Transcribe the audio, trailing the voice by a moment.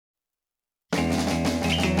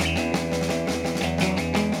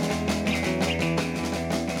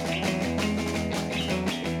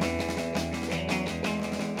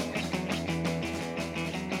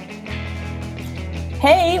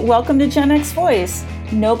welcome to Gen X Voice.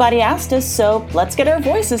 Nobody asked us, so let's get our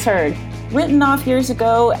voices heard. Written off years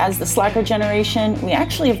ago as the slacker generation, we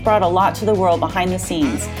actually have brought a lot to the world behind the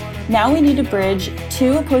scenes. Now we need to bridge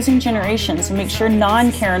two opposing generations and make sure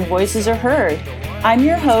non-Karen voices are heard. I'm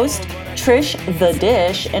your host, Trish the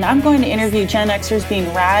Dish, and I'm going to interview Gen Xers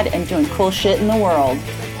being rad and doing cool shit in the world.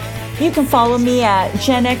 You can follow me at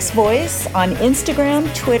Gen X Voice on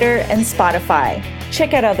Instagram, Twitter, and Spotify.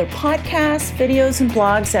 Check out other podcasts, videos, and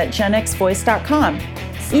blogs at genxvoice.com.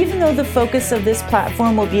 Even though the focus of this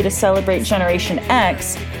platform will be to celebrate Generation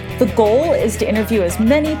X, the goal is to interview as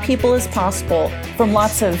many people as possible from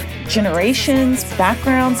lots of generations,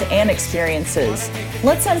 backgrounds, and experiences.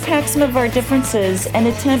 Let's unpack some of our differences and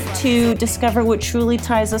attempt to discover what truly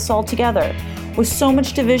ties us all together. With so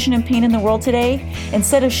much division and pain in the world today,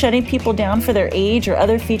 instead of shutting people down for their age or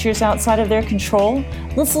other features outside of their control,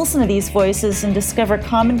 let's listen to these voices and discover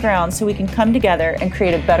common ground so we can come together and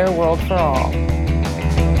create a better world for all.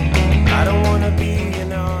 I don't want to be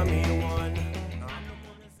an army one.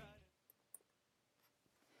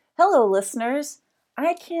 Hello, listeners.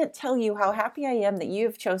 I can't tell you how happy I am that you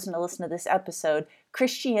have chosen to listen to this episode,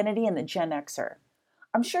 Christianity and the Gen Xer.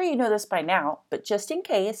 I'm sure you know this by now, but just in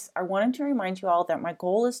case, I wanted to remind you all that my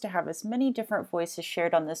goal is to have as many different voices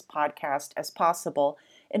shared on this podcast as possible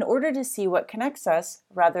in order to see what connects us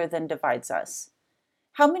rather than divides us.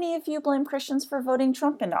 How many of you blame Christians for voting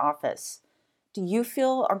Trump into office? Do you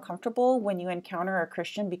feel uncomfortable when you encounter a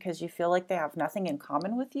Christian because you feel like they have nothing in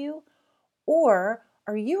common with you? Or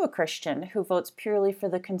are you a Christian who votes purely for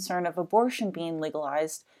the concern of abortion being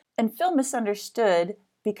legalized and feel misunderstood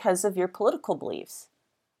because of your political beliefs?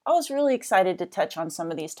 I was really excited to touch on some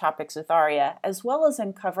of these topics with Aria, as well as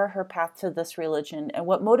uncover her path to this religion and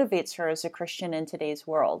what motivates her as a Christian in today's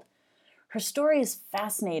world. Her story is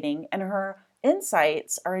fascinating and her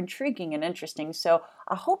insights are intriguing and interesting, so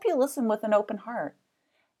I hope you listen with an open heart.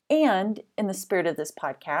 And in the spirit of this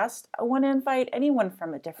podcast, I want to invite anyone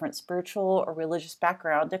from a different spiritual or religious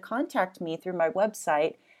background to contact me through my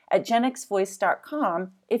website at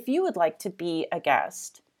genxvoice.com if you would like to be a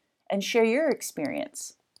guest and share your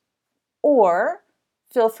experience. Or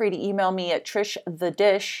feel free to email me at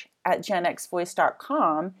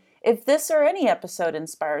trishthedish@genxvoice.com if this or any episode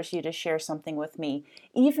inspires you to share something with me,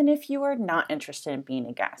 even if you are not interested in being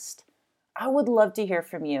a guest. I would love to hear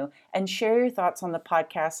from you and share your thoughts on the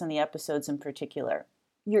podcast and the episodes in particular.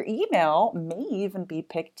 Your email may even be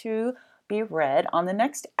picked to be read on the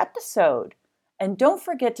next episode. And don't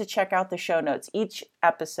forget to check out the show notes each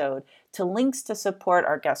episode to links to support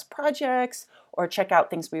our guest projects or check out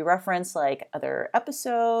things we reference like other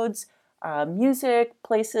episodes, music,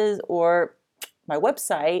 places, or my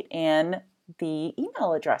website and the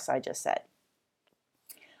email address I just said.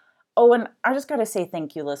 Oh, and I just got to say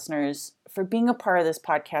thank you, listeners, for being a part of this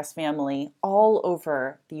podcast family all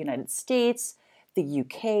over the United States, the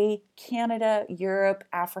UK, Canada, Europe,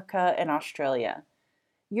 Africa, and Australia.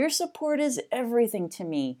 Your support is everything to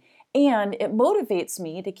me, and it motivates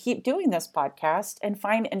me to keep doing this podcast and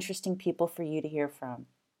find interesting people for you to hear from.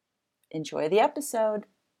 Enjoy the episode.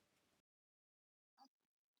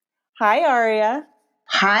 Hi, Aria.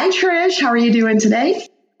 Hi, Trish. How are you doing today?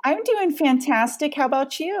 I'm doing fantastic. How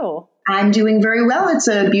about you? I'm doing very well. It's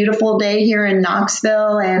a beautiful day here in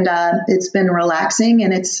Knoxville, and it's been relaxing,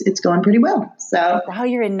 and it's going pretty well. So, wow,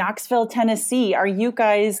 you're in Knoxville, Tennessee. Are you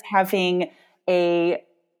guys having a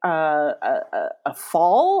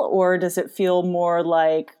fall, or does it feel more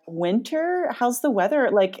like winter? How's the weather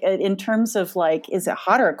like in terms of like, is it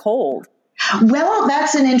hot or cold? Well,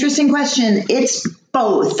 that's an interesting question. It's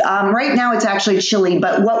both. Right now it's actually chilly,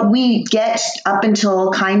 but what we get up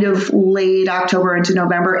until kind of late October into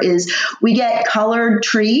November is we get colored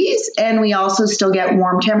trees and we also still get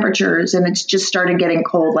warm temperatures, and it's just started getting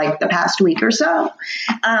cold like the past week or so.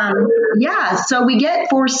 So we get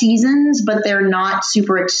 4 seasons, but they're not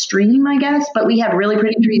super extreme, I guess, but we have really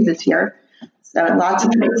pretty trees this year. So lots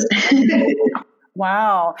of trees.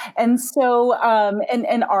 Wow. And so,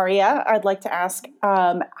 and Aria, I'd like to ask,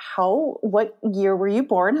 what year were you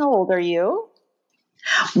born? How old are you?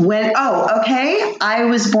 Okay. I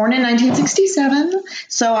was born in 1967,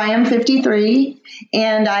 so I am 53,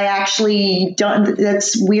 and I actually don't,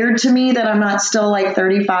 that's weird to me that I'm not still like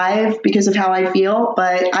 35 because of how I feel,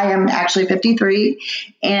 but I am actually 53,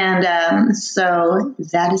 and so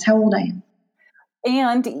that is how old I am.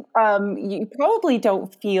 And you probably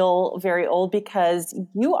don't feel very old because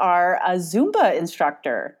you are a Zumba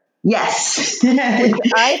instructor. Yes. Which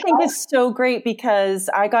I think is so great because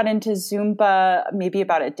I got into Zumba maybe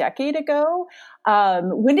about a decade ago.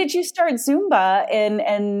 When did you start Zumba,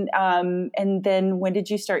 and then when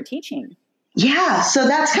did you start teaching? Yeah, so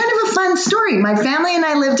that's kind of a fun story. My family and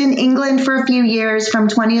I lived in England for a few years from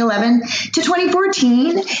 2011 to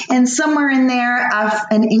 2014. And somewhere in there,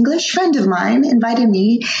 an English friend of mine invited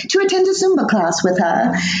me to attend a Zumba class with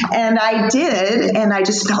her. And I did, and I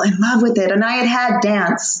just fell in love with it. And I had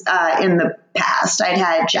dance in the past. I'd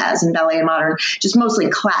had jazz and ballet and modern, just mostly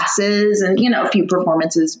classes and, a few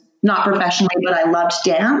performances, not professionally, but I loved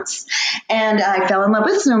dance. And I fell in love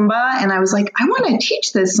with Zumba, and I was like, I want to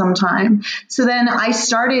teach this sometime. So then I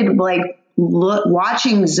started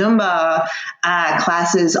watching Zumba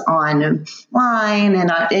classes online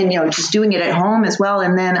and just doing it at home as well.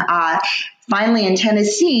 And then finally in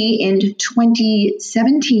Tennessee in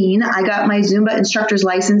 2017, I got my Zumba instructor's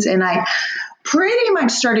license, and I pretty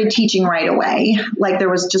much started teaching right away. Like there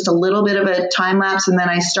was just a little bit of a time lapse, and then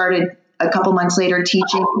I started a couple months later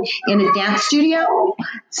teaching in a dance studio.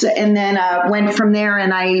 So, and then went from there,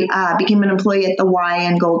 and I became an employee at the Y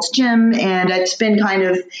and Gold's Gym. And it's been kind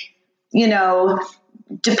of,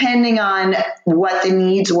 depending on what the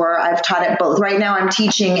needs were, I've taught at both. Right now I'm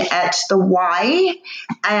teaching at the Y,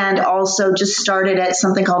 and also just started at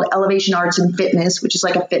something called Elevation Arts and Fitness, which is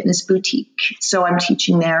like a fitness boutique. So I'm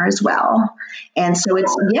teaching there as well. And so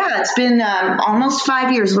it's been almost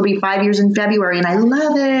 5 years. It'll be 5 years in February, and I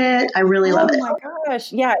love it. I really love it. Oh my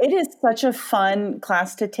gosh. Yeah, it is such a fun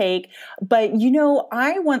class to take. But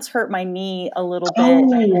I once hurt my knee a little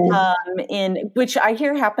bit, in which I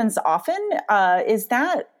hear happens often. Is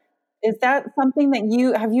that something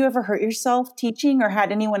that have you ever hurt yourself teaching, or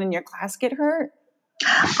had anyone in your class get hurt?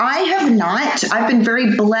 I have not. I've been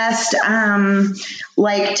very blessed,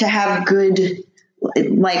 to have good.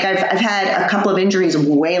 I've had a couple of injuries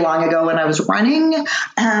way long ago when I was running,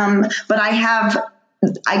 but I have,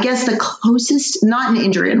 I guess, the closest, not an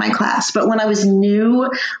injury in my class, but when I was new,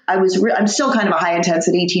 I'm still kind of a high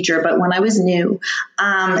intensity teacher, but when I was new,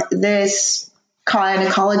 this kind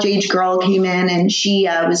of college age girl came in, and she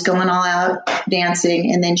was going all out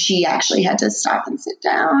dancing, and then she actually had to stop and sit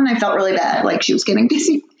down. I felt really bad, like she was getting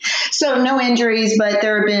dizzy. So no injuries, but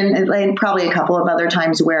there have been probably a couple of other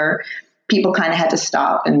times where people kind of had to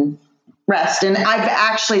stop and rest. And I've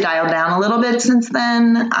actually dialed down a little bit since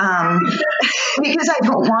then, because I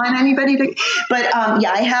don't want anybody to, but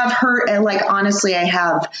I have hurt. And honestly, I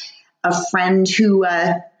have a friend who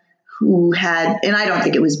had, and I don't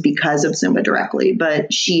think it was because of Zumba directly,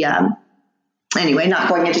 but she, anyway, not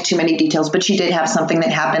going into too many details, but she did have something that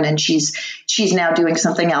happened, and she's now doing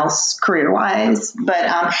something else career-wise. But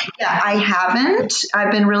I haven't.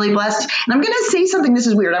 I've been really blessed. And I'm going to say something. This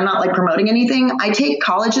is weird. I'm not promoting anything. I take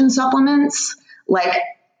collagen supplements,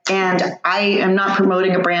 and I am not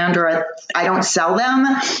promoting a brand I don't sell them,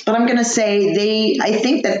 but I'm going to say I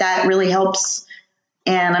think that really helps.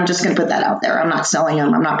 And I'm just going to put that out there. I'm not selling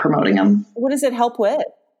them. I'm not promoting them. What does it help with?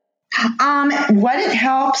 What it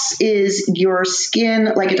helps is your skin,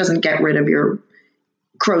 it doesn't get rid of your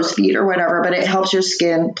crow's feet or whatever, but it helps your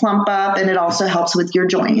skin plump up, and it also helps with your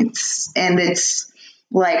joints. And it's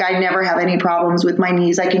I never have any problems with my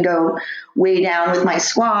knees. I can go way down with my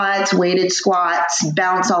squats, weighted squats,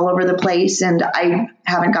 bounce all over the place, and I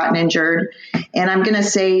haven't gotten injured. And I'm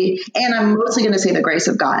mostly going to say the grace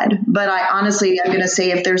of God, but I'm going to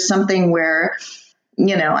say if there's something where,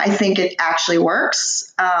 I think it actually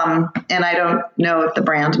works. And I don't know if the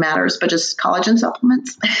brand matters, but just collagen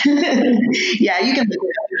supplements. Yeah, you can look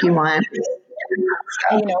it up if you want.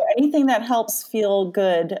 Anything that helps feel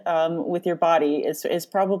good with your body is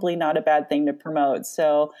probably not a bad thing to promote.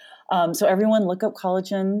 So everyone look up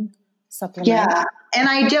collagen supplements. Yeah, and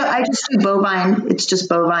I just do bovine. It's just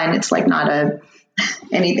bovine. It's not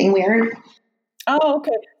anything weird. Oh,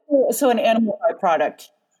 okay. So an animal byproduct.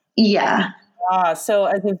 Yeah. So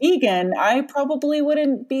as a vegan, I probably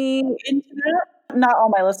wouldn't be into that. Not all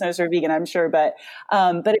my listeners are vegan, I'm sure, but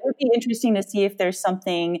it would be interesting to see if there's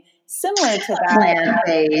something similar to that.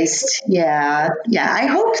 Plant-based. Yeah. I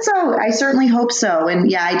hope so. I certainly hope so.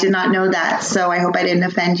 And I did not know that. So I hope I didn't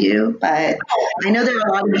offend you, but I know there are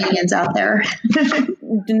a lot of vegans out there.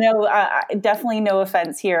 No, definitely no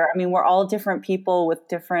offense here. I mean, we're all different people with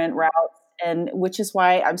different routes, and which is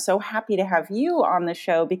why I'm so happy to have you on the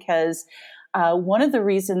show, because one of the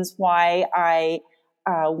reasons why I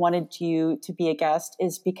wanted you to be a guest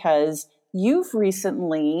is because you've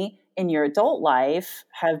recently, in your adult life,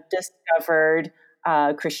 have discovered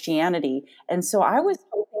Christianity. And so I was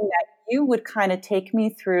hoping that you would kind of take me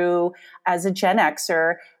through, as a Gen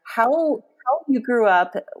Xer, how you grew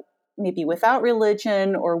up, maybe without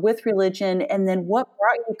religion or with religion, and then what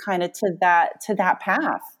brought you kind of to that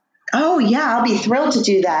path. Oh yeah, I'll be thrilled to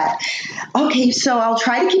do that. Okay, so I'll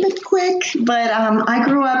try to keep it quick, but I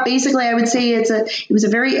grew up basically. I would say it was a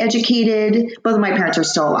very educated. Both of my parents are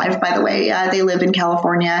still alive, by the way. They live in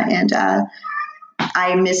California, and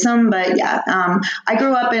I miss them. But yeah, I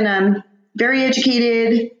grew up in a very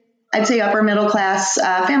educated, I'd say upper middle class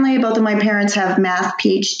family. Both of my parents have math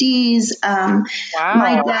PhDs.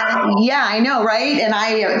 My Wow. dad, yeah, I know, right? And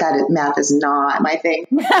math is not my thing.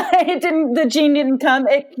 The gene didn't come.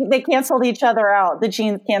 They canceled each other out. The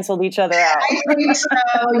genes canceled each other out. I think so.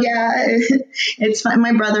 Yeah, it's fun.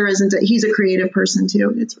 My brother isn't. He's a creative person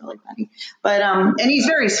too. It's really funny. But and he's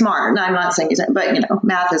very smart. No, I'm not saying he's. But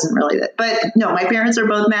math isn't really that. But no, my parents are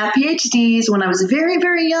both math PhDs. When I was very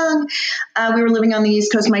very young, we were living on the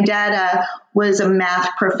East Coast. My dad was a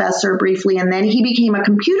math professor briefly, and then he became a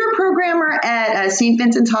computer programmer at St.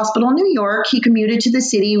 Vincent's Hospital, New York. He commuted to the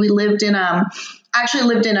city. We lived in actually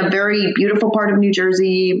lived in a very beautiful part of New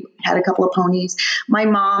Jersey, had a couple of ponies. My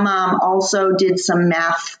mom also did some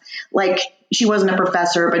math, like she wasn't a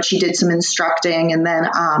professor, but she did some instructing. And then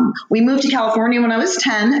we moved to California when I was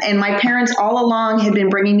 10, and my parents all along had been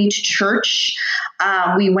bringing me to church.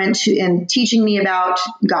 We went to and teaching me about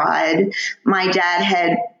God. My dad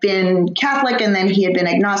had been Catholic, and then he had been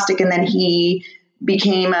agnostic, and then he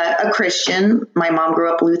became a Christian. My mom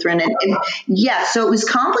grew up Lutheran, and yeah, so it was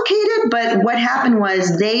complicated. But what happened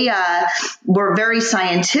was they were very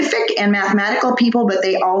scientific and mathematical people, but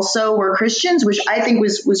they also were Christians, which I think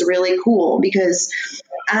was really cool because,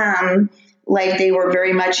 like, they were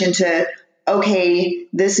very much into, okay,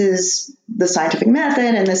 this is the scientific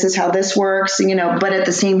method and this is how this works, but at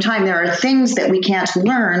the same time, there are things that we can't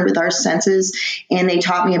learn with our senses. And they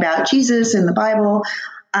taught me about Jesus and the Bible.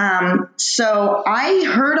 So I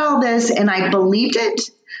heard all this and I believed it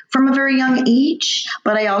from a very young age,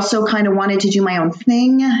 but I also kind of wanted to do my own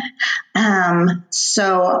thing.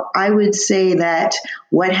 So I would say that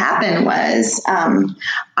what happened was,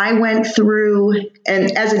 I went through,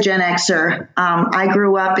 and as a Gen Xer, I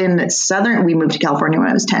grew up in we moved to California when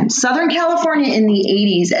I was 10. Southern California in the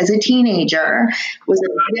 80s as a teenager was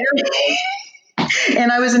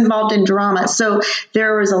and I was involved in drama. So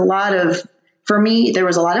for me, there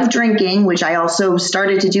was a lot of drinking, which I also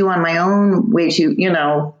started to do on my own way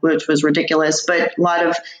to, which was ridiculous, but a lot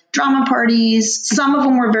of drama parties. Some of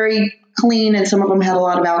them were very clean and some of them had a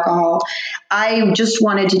lot of alcohol. I just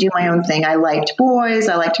wanted to do my own thing. I liked boys,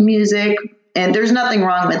 I liked music, and there's nothing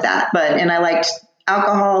wrong with that, and I liked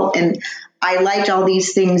alcohol and I liked all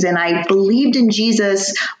these things and I believed in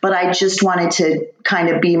Jesus, but I just wanted to kind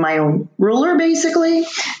of be my own ruler, basically.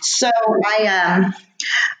 So I,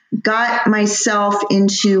 got myself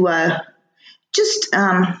into let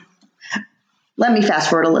me fast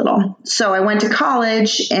forward a little. So I went to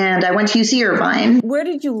college and I went to UC Irvine. Where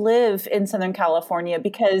did you live in Southern California?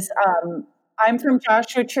 Because I'm from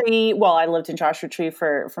Joshua Tree. Well, I lived in Joshua Tree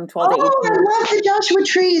from 12 to 18. Oh, I love the Joshua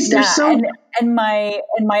Trees. They're and my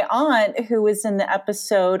aunt, who was in the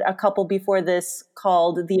episode a couple before this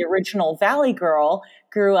called The Original Valley Girl,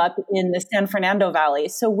 grew up in the San Fernando Valley.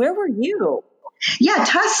 So where were you? Yeah,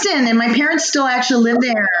 Tustin, and my parents still actually live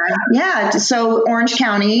there. Yeah, so Orange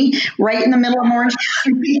County, right in the middle of Orange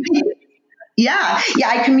County. Yeah,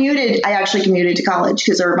 I actually commuted to college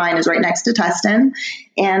because Irvine is right next to Tustin,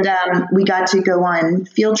 and we got to go on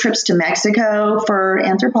field trips to Mexico for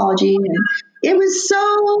anthropology, and it was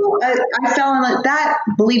so. I fell in that.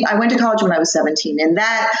 I went to college when I was 17, and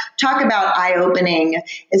that talk about eye opening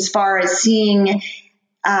as far as seeing,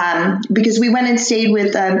 because we went and stayed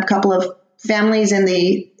with a couple of families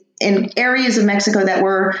in areas of Mexico that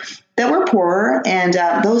were poorer, and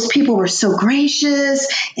those people were so gracious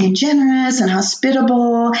and generous and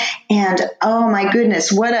hospitable, and oh my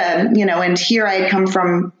goodness, what and here I had come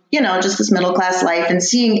from just this middle class life and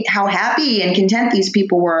seeing how happy and content these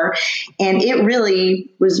people were, and it really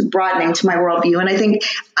was broadening to my worldview. And I think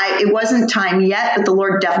it wasn't time yet, but the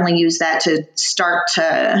Lord definitely used that to start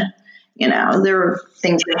to there were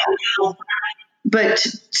things that but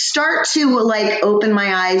start to open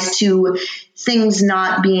my eyes to things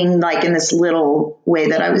not being like in this little way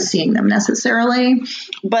that I was seeing them necessarily.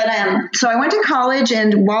 But so I went to college,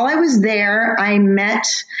 and while I was there, I met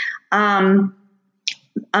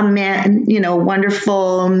a man,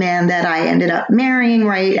 wonderful man that I ended up marrying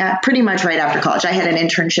pretty much right after college. I had an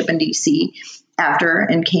internship in DC after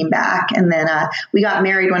and came back, and then we got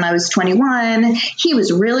married when I was 21. He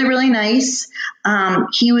was really, really nice.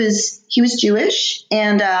 He was Jewish,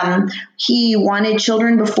 and he wanted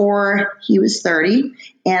children before he was 30.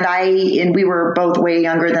 And we were both way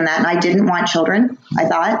younger than that. And I didn't want children, I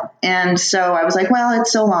thought. And so I was like, well,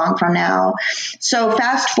 it's so long from now. So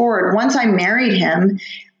fast forward, once I married him,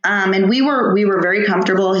 And we were very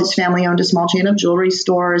comfortable. His family owned a small chain of jewelry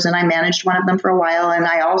stores, and I managed one of them for a while. And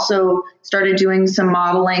I also started doing some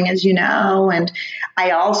modeling, as you know, and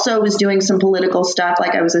I also was doing some political stuff.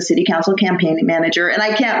 Like I was a city council campaign manager, and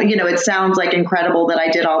I can't, it sounds like incredible that I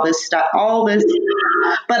did all this stuff,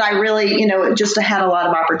 but I really, just had a lot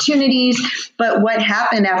of opportunities. But what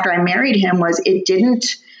happened after I married him was it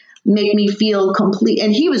didn't make me feel complete.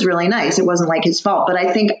 And he was really nice. It wasn't like his fault, but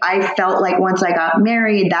I think I felt like once I got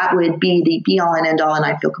married, that would be the be all and end all, and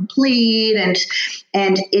I feel complete. And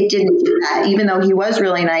it didn't do that, even though he was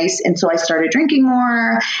really nice. And so I started drinking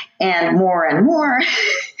more and more and more.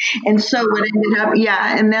 And so what ended up,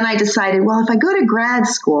 and then I decided, well, if I go to grad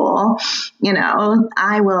school,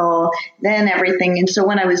 I will then everything. And so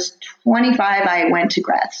when I was 25, I went to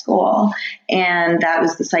grad school, and that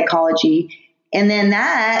was the psychology. And then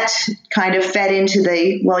that kind of fed into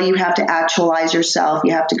you have to actualize yourself.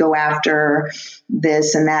 You have to go after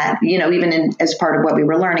this and that, even as part of what we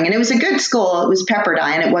were learning. And it was a good school. It was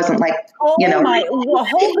Pepperdine. It wasn't like, hold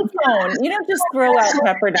the phone. You don't just throw out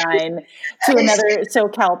Pepperdine to another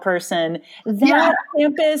SoCal person. That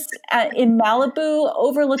campus in Malibu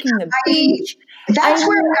overlooking the beach. That's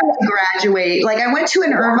where I got to graduate. Like I went to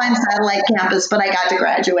an Irvine satellite campus, but I got to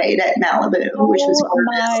graduate at Malibu, which was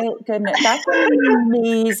gorgeous. My goodness. That's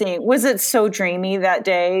amazing. Was it so dreamy that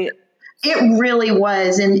day? It really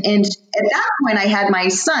was. And at that point I had my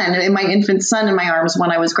son, my infant son in my arms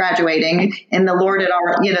when I was graduating, and the Lord had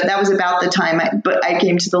already, that was about the time I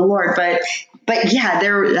came to the Lord. But that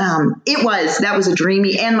was a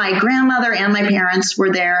dreamy, and my grandmother and my parents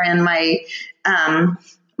were there, and my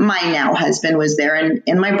now husband was there,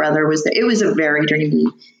 and my brother was there. It was a very dreamy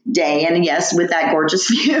day. And yes, with that gorgeous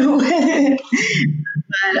view.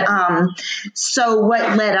 But, so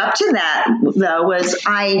what led up to that though, was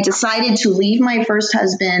I decided to leave my first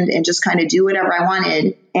husband and just kind of do whatever I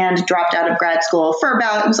wanted, and dropped out of grad school for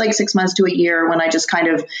it was like 6 months to a year, when I just kind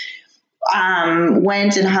of,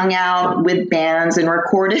 went and hung out with bands and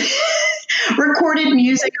recorded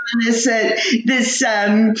music on this,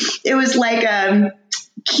 it was like a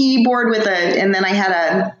keyboard and then I had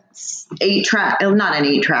a 8-track, not an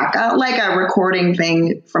 8-track, like a recording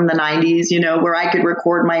thing from the 90s, where I could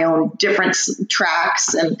record my own different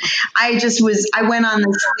tracks. And I went on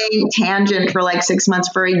this same tangent for like 6 months,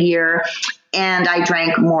 for a year, and I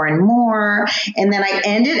drank more and more. And then I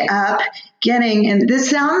ended up and this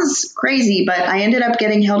sounds crazy, but I ended up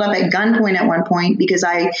getting held up at gunpoint at one point because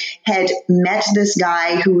I had met this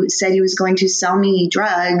guy who said he was going to sell me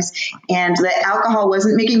drugs, and the alcohol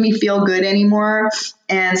wasn't making me feel good anymore.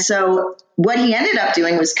 And so what he ended up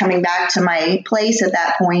doing was coming back to my place at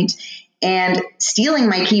that point and stealing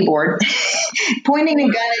my keyboard, pointing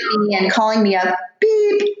a gun at me and calling me a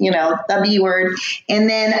beep, the B word. And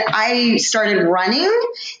then I started running,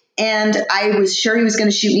 and I was sure he was going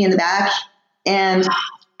to shoot me in the back. And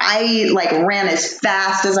I ran as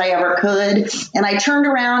fast as I ever could. And I turned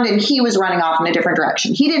around, and he was running off in a different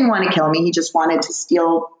direction. He didn't want to kill me. He just wanted to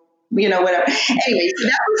steal, whatever. Anyway, so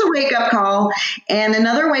that was a wake up call. And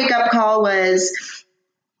another wake up call was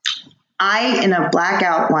in a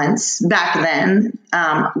blackout once back then,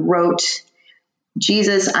 wrote,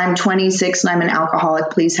 "Jesus, I'm 26 and I'm an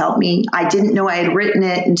alcoholic. Please help me." I didn't know I had written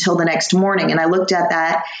it until the next morning. And I looked at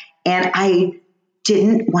that, and I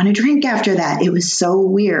didn't want to drink after that. It was so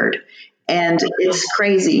weird. And it's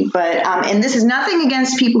crazy. But, and this is nothing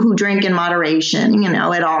against people who drink in moderation,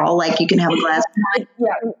 at all. Like you can have a glass of wine.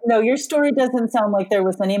 Yeah, no, your story doesn't sound like there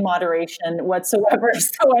was any moderation whatsoever.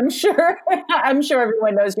 So I'm sure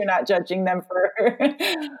everyone knows you're not judging them for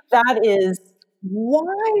that. Is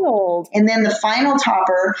wild. And then the final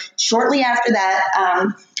topper, shortly after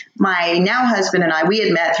that, my now husband and we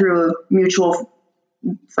had met through mutual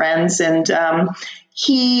friends, and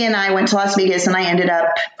he and I went to Las Vegas, and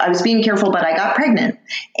I was being careful, but I got pregnant.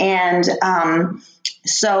 And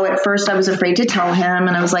so at first I was afraid to tell him,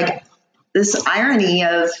 and I was like, this irony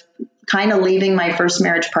of kind of leaving my first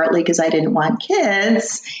marriage partly because I didn't want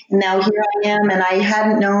kids. And now here I am, and I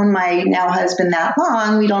hadn't known my now husband that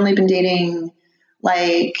long. We'd only been dating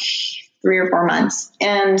like 3 or 4 months.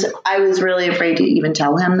 And I was really afraid to even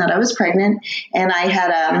tell him that I was pregnant. And I had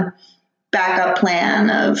a backup plan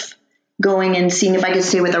of going and seeing if I could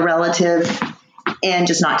stay with a relative and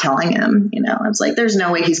just not telling him. I was like, there's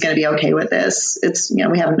no way he's going to be okay with this. It's,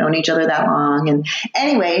 we haven't known each other that long. And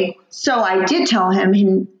anyway, so I did tell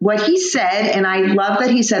him what he said. And I love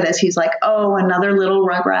that he said this. He's like, oh, another little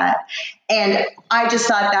rugrat. And I just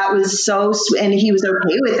thought that was so sweet. And he was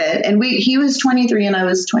okay with it. And he was 23 and I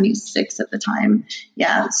was 26 at the time.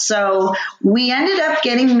 Yeah. So we ended up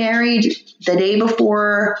getting married the day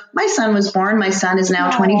before my son was born. My son is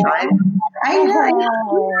now 25. I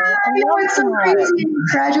know. It's so crazy. He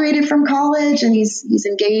graduated from college and he's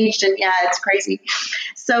engaged, and yeah, it's crazy.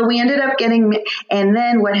 So we ended up and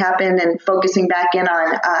then what happened, and focusing back in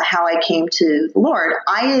on how I came to the Lord,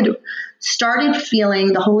 I had started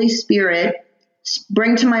feeling the Holy Spirit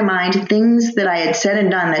bring to my mind things that I had said and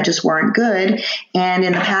done that just weren't good. And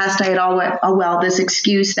in the past, I had this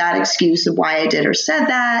excuse, that excuse of why I did or said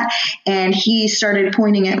that. And he started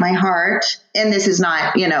pointing at my heart. And this is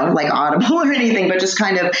not, like audible or anything, but just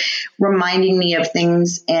kind of reminding me of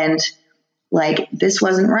things and like, this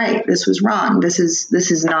wasn't right. This was wrong. This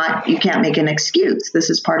is not, you can't make an excuse. This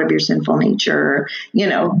is part of your sinful nature,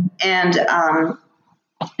 and,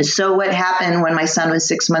 so what happened when my son was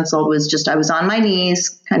 6 months old was just, I was on my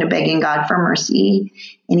knees kind of begging God for mercy,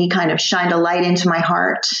 and he kind of shined a light into my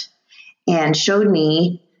heart and showed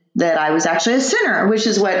me that I was actually a sinner, which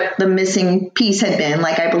is what the missing piece had been.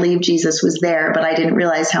 Like, I believed Jesus was there, but I didn't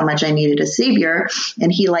realize how much I needed a savior.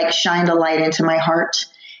 And he shined a light into my heart,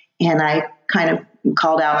 and I kind of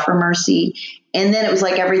called out for mercy. And then it was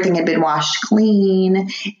like everything had been washed clean.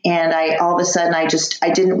 And all of a sudden I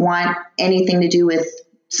didn't want anything to do with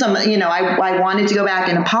I wanted to go back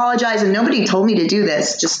and apologize, and nobody told me to do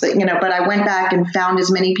this, but I went back and found as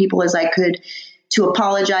many people as I could to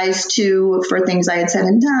apologize to for things I had said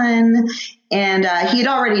and done. And he had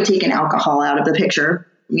already taken alcohol out of the picture.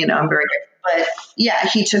 I'm very good. But yeah,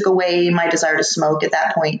 he took away my desire to smoke at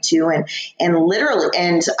that point too. And literally,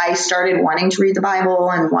 and I started wanting to read the Bible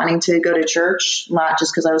and wanting to go to church, not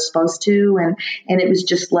just because I was supposed to. And it was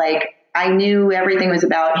just like, I knew everything was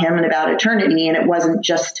about him and about eternity. And it wasn't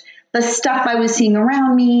just the stuff I was seeing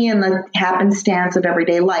around me and the happenstance of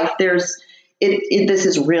everyday life. This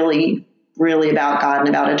is really, really about God and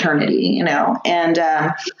about eternity, and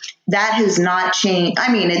that has not changed.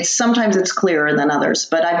 I mean, sometimes it's clearer than others,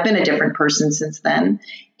 but I've been a different person since then,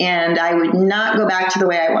 and I would not go back to the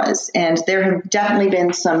way I was. And there have definitely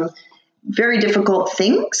been some very difficult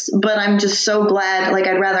things, but I'm just so glad. Like,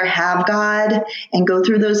 I'd rather have God and go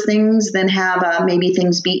through those things than have maybe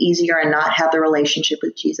things be easier and not have the relationship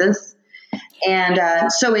with Jesus.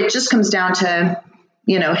 And so it just comes down to,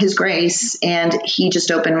 his grace, and he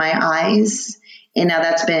just opened my eyes. And now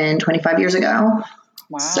that's been 25 years ago.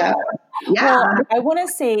 Wow. So, yeah. Well, I want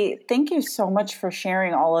to say thank you so much for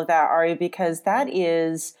sharing all of that, Ari, because that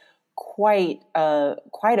is quite a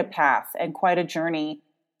path and quite a journey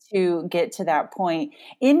to get to that point.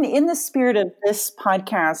 In the spirit of this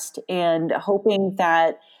podcast, and hoping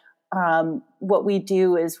that what we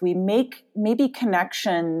do is we make maybe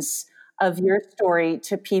connections of your story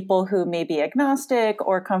to people who may be agnostic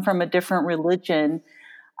or come from a different religion.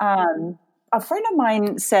 A friend of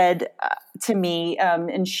mine said to me,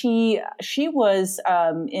 and she was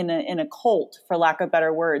in a cult, for lack of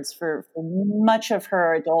better words, for much of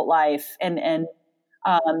her adult life, and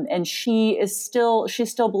she still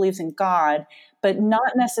believes in God, but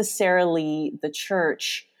not necessarily the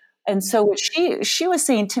church. And so what she was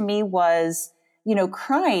saying to me was,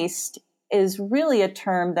 Christ is really a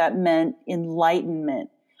term that meant enlightenment.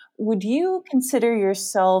 Would you consider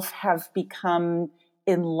yourself have become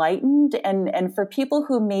enlightened? And for people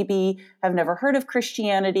who maybe have never heard of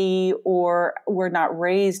Christianity or were not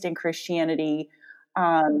raised in Christianity,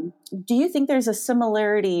 do you think there's a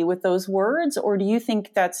similarity with those words, or do you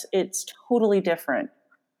think it's totally different?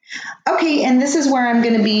 Okay, and this is where I'm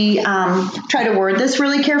going to be try to word this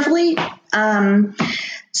really carefully.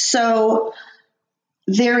 So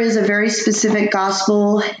there is a very specific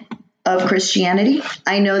gospel of Christianity.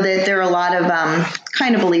 I know that there are a lot of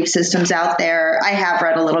kind of belief systems out there. I have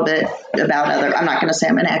read a little bit about I'm not going to say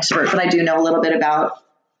I'm an expert, but I do know a little bit about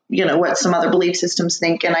what some other belief systems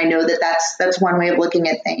think. And I know that that's one way of looking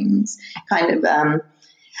at things, kind of.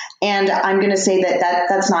 And I'm going to say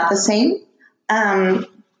that's not the same.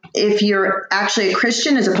 If you're actually a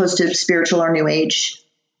Christian as opposed to spiritual or New Age,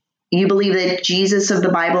 you believe that Jesus of the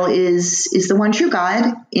Bible is the one true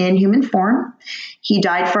God in human form. He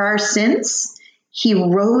died for our sins. He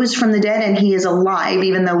rose from the dead, and he is alive,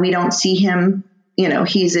 even though we don't see him.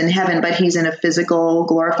 He's in heaven, but he's in a physical,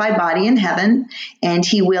 glorified body in heaven. And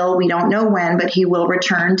we don't know when, but he will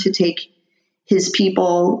return to take his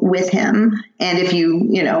people with him. And if you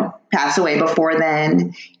pass away before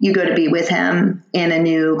then, you go to be with him in a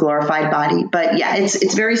new glorified body. But yeah,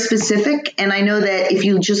 it's very specific. And I know that if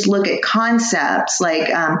you just look at concepts like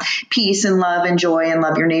peace and joy and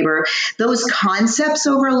love your neighbor, those concepts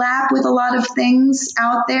overlap with a lot of things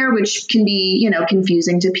out there, which can be,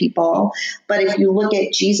 confusing to people. But if you look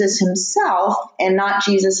at Jesus himself, and not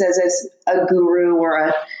Jesus as a guru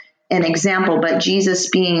or an example, but Jesus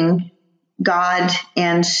being God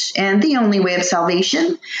and the only way of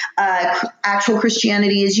salvation. Actual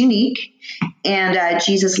Christianity is unique, and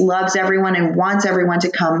Jesus loves everyone and wants everyone to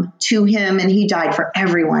come to him, and he died for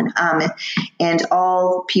everyone. And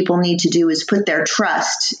all people need to do is put their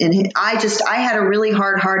trust in him. I had a really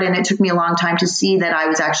hard heart, and it took me a long time to see that I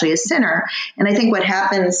was actually a sinner. And I think what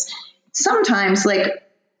happens sometimes,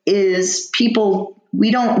 is we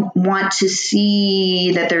don't want to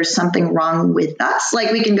see that there's something wrong with us.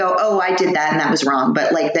 We can go, oh, I did that and that was wrong.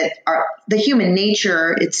 But the human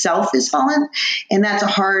nature itself is fallen, and that's a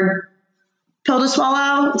hard pill to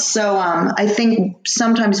swallow. So I think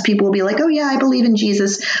sometimes people will be like, oh yeah, I believe in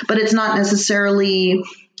Jesus, but it's not necessarily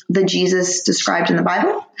the Jesus described in the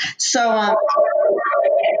Bible. So,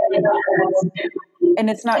 and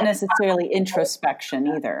it's not necessarily introspection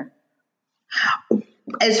either.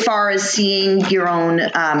 As far as seeing your own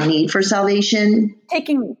need for salvation,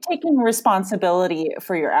 taking responsibility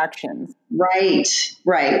for your actions. Right.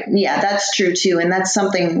 Yeah, that's true too. And that's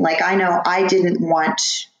something I know I didn't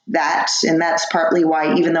want that. And that's partly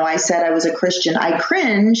why, even though I said I was a Christian, I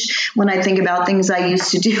cringe when I think about things I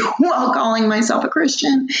used to do while calling myself a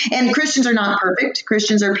Christian. And Christians are not perfect.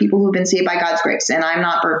 Christians are people who've been saved by God's grace, and I'm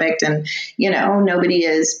not perfect, and nobody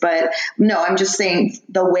is. But no, I'm just saying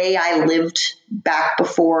the way I lived back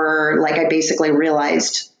before, I basically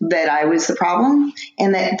realized that I was the problem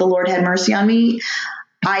and that the Lord had mercy on me.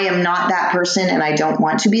 I am not that person, and I don't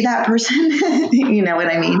want to be that person. You know what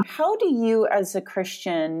I mean? How do you, as a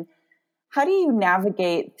Christian,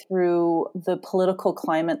 navigate through the political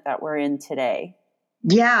climate that we're in today?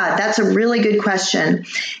 Yeah, that's a really good question.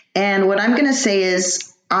 And what I'm going to say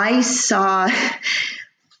is I saw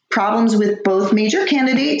problems with both major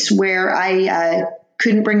candidates where I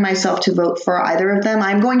couldn't bring myself to vote for either of them.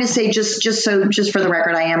 I'm going to say just for the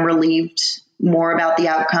record, I am relieved more about the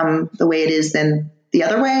outcome the way it is than the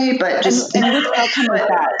other way, but just and which outcome is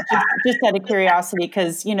that? Just out of curiosity,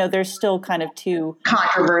 because there's still kind of two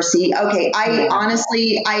controversy. Okay,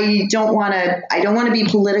 honestly don't want to be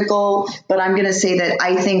political, but I'm going to say that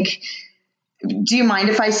I think. Do you mind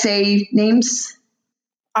if I say names?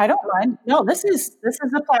 I don't mind. No, this is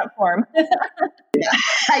a platform.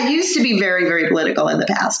 I used to be very, very political in the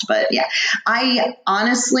past, but yeah, I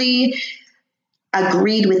honestly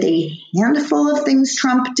agreed with a handful of things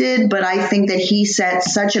Trump did, but I think that he set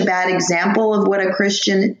such a bad example of what a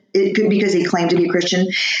Christian, because he claimed to be a Christian,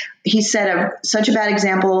 he set such a bad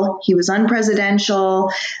example. He was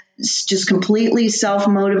unpresidential, just completely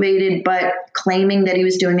self-motivated, but claiming that he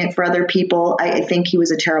was doing it for other people. I think he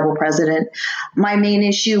was a terrible president. My main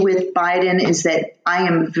issue with Biden is that I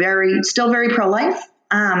am still very pro-life.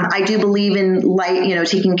 I do believe in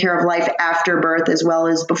taking care of life after birth as well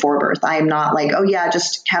as before birth. I am not oh yeah,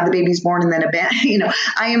 just have the babies born and then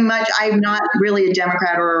I'm not really a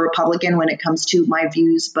Democrat or a Republican when it comes to my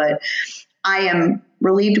views, but I am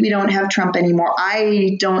relieved we don't have Trump anymore.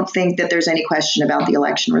 I don't think that there's any question about the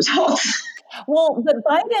election results. Well, but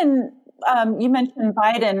Biden, you mentioned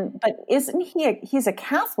Biden, but isn't he's a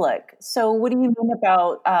Catholic? So what do you mean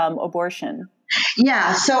about abortion?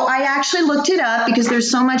 Yeah, so I actually looked it up because there's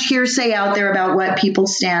so much hearsay out there about what people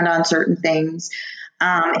stand on certain things.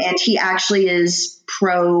 And he actually is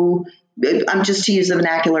just to use the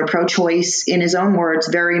vernacular, pro-choice in his own words,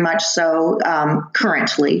 very much so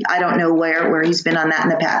currently. I don't know where he's been on that in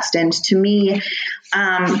the past. And to me,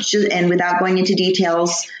 and without going into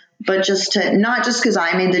details, but not just because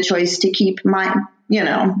I made the choice to keep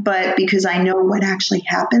but because I know what actually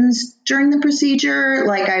happens during the procedure.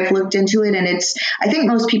 I've looked into it, and I think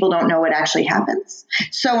most people don't know what actually happens.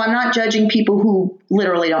 So I'm not judging people who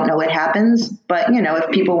literally don't know what happens, but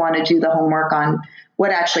if people want to do the homework on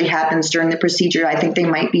what actually happens during the procedure, I think they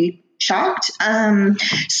might be shocked.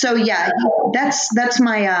 So yeah, that's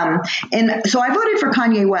my, and so I voted for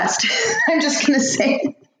Kanye West. I'm just going to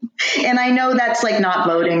say, and I know that's not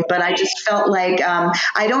voting, but I just felt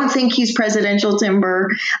I don't think he's presidential timber.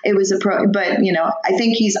 It was but I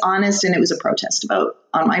think he's honest, and it was a protest vote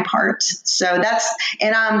on my part. So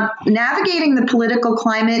navigating the political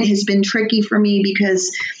climate has been tricky for me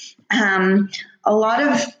because, a lot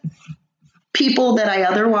of people that I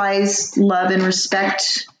otherwise love and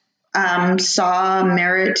respect, saw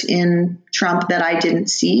merit in Trump that I didn't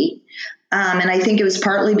see. And I think it was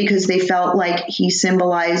partly because they felt like he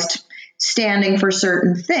symbolized standing for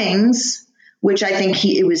certain things, which I think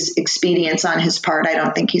it was expedience on his part. I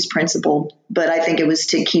don't think he's principled, but I think it was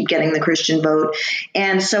to keep getting the Christian vote.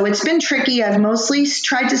 And so it's been tricky. I've mostly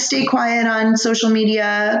tried to stay quiet on social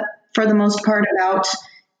media for the most part about,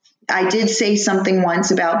 I did say something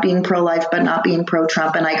once about being pro-life but not being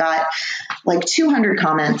pro-Trump, and I got like 200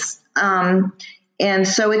 comments. And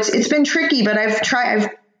so it's been tricky, but I've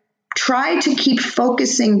tried to keep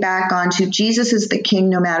focusing back onto Jesus is the king,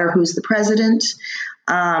 no matter who's the president.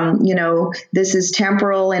 This is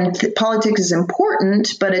temporal, and politics is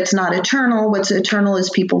important, but it's not eternal. What's eternal is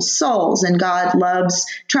people's souls, and God loves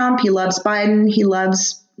Trump. He loves Biden. He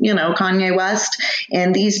loves, Kanye West,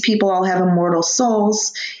 and these people all have immortal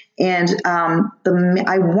souls. And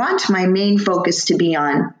I want my main focus to be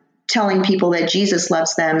on telling people that Jesus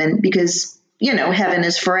loves them, and because heaven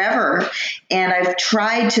is forever. And I've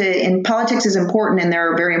tried to, and politics is important and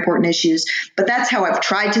there are very important issues, but that's how I've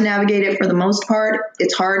tried to navigate it for the most part.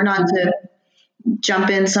 It's hard not to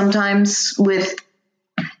jump in sometimes with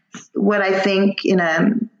what I think in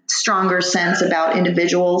a stronger sense about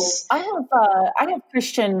individuals. I have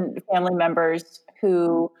Christian family members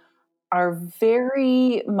who are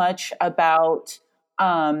very much about,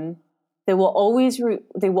 they will always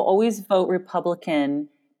vote Republican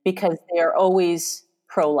because they are always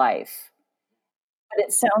pro-life. But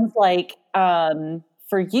it sounds like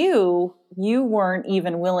for you weren't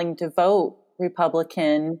even willing to vote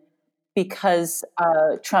Republican because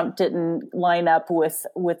Trump didn't line up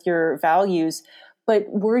with your values. But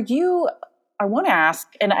I want to ask,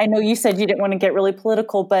 and I know you said you didn't want to get really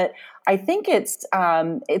political, but I think it's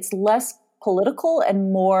less political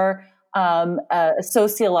and more a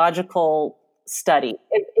sociological study,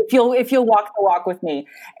 if you'll walk the walk with me.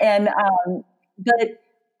 And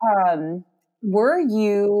were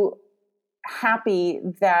you happy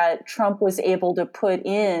that Trump was able to put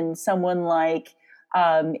in someone like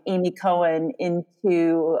Amy Cohen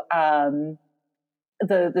into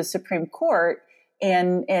the Supreme Court?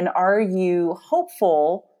 And are you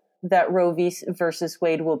hopeful that Roe versus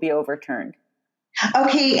Wade will be overturned?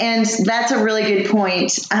 Okay, and that's a really good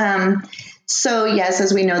point. So yes,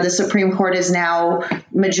 as we know, the Supreme Court is now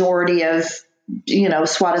majority of,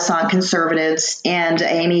 soi disant conservatives, and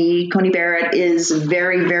Amy Coney Barrett is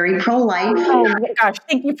very, very pro-life. Oh my gosh,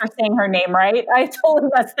 thank you for saying her name right. I totally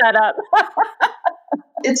messed that up.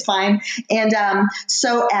 It's fine. And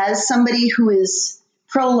so as somebody who is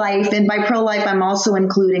pro-life, and by pro-life, I'm also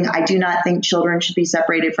including, I do not think children should be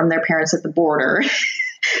separated from their parents at the border.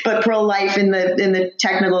 But pro-life in the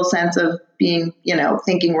technical sense of being,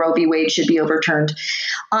 thinking Roe v. Wade should be overturned.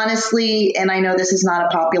 Honestly, and I know this is not a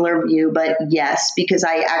popular view, but yes, because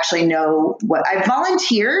I actually know what I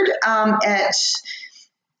volunteered at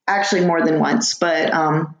actually more than once, but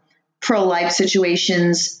pro-life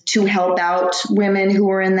situations to help out women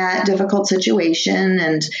who are in that difficult situation.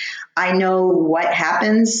 And I know what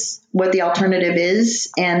happens, what the alternative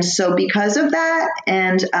is. And so because of that,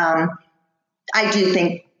 and I do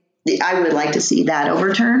think I would like to see that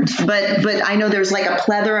overturned, but I know there's like a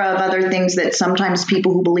plethora of other things that sometimes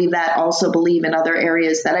people who believe that also believe in other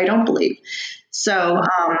areas that I don't believe. So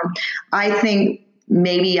I think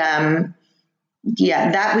maybe, that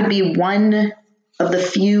would be one of the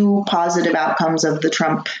few positive outcomes of the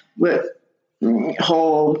Trump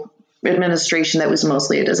whole administration that was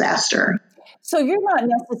mostly a disaster. So you're not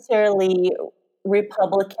necessarily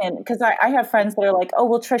Republican, because I have friends that are like, oh,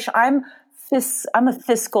 well, Trish, I'm a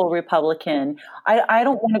fiscal Republican. I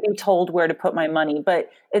don't want to be told where to put my money, but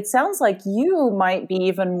it sounds like you might be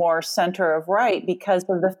even more center of right because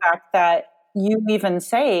of the fact that you even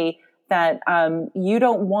say that you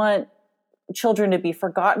don't want children to be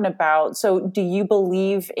forgotten about. So do you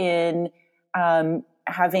believe in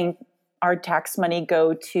having our tax money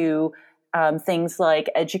go to things like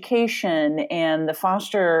education and the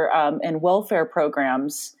foster and welfare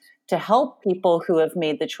programs to help people who have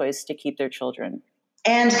made the choice to keep their children?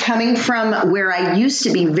 And coming from where I used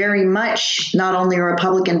to be very much not only a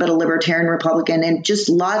Republican, but a libertarian Republican, and just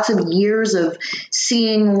lots of years of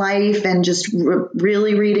seeing life and just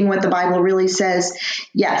really reading what the Bible really says.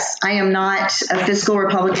 Yes, I am not a fiscal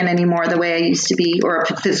Republican anymore the way I used to be, or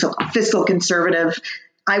a fiscal conservative.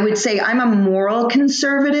 I would say I'm a moral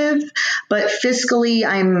conservative, but fiscally,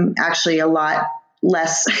 I'm actually a lot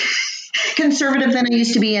less conservative than I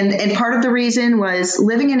used to be. And part of the reason was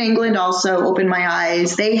living in England also opened my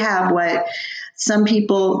eyes. They have what some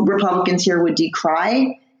people, Republicans here, would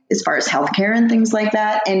decry as far as healthcare and things like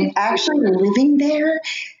that. And actually living there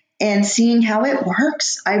and seeing how it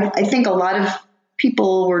works, I think a lot of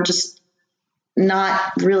people were just not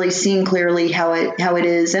really seeing clearly how it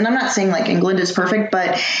is. And I'm not saying like England is perfect,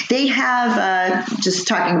 but they have, just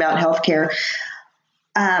talking about healthcare,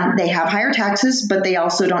 they have higher taxes, but they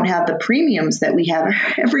also don't have the premiums that we have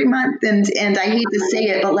every month. And I hate to say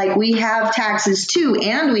it, but like we have taxes too,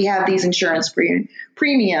 and we have these insurance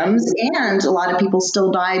premiums, and a lot of people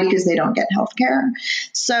still die because they don't get health care.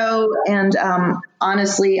 So, and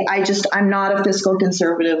honestly, I'm not a fiscal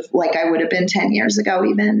conservative like I would have been 10 years ago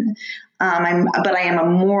even. But I am a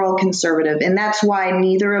moral conservative, and that's why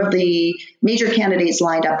neither of the major candidates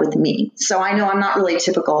lined up with me. So I know I'm not really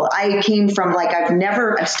typical. I came from like,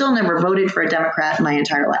 I've still never voted for a Democrat in my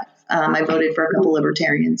entire life. I voted for a couple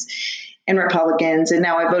libertarians and Republicans, and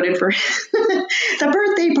now I voted for the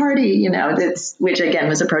birthday party, which again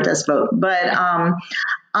was a protest vote. But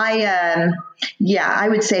I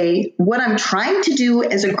would say what I'm trying to do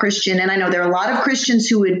as a Christian, and I know there are a lot of Christians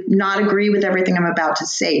who would not agree with everything I'm about to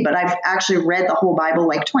say, but I've actually read the whole Bible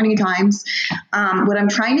like 20 times. What I'm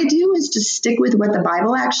trying to do is to stick with what the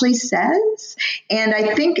Bible actually says. And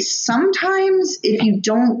I think sometimes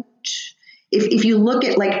if you look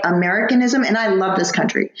at like Americanism, and I love this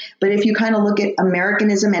country, but if you kind of look at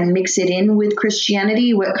Americanism and mix it in with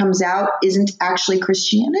Christianity, what comes out isn't actually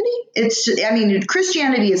Christianity.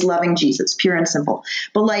 Christianity is loving Jesus, pure and simple.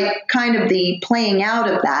 But like kind of the playing out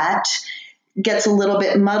of that gets a little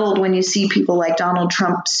bit muddled when you see people like Donald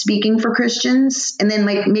Trump speaking for Christians and then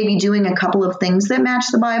like maybe doing a couple of things that match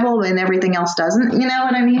the Bible and everything else doesn't, you know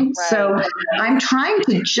what I mean? Right. So I'm trying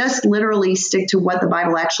to just literally stick to what the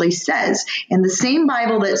Bible actually says. And the same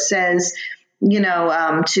Bible that says,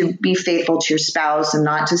 to be faithful to your spouse and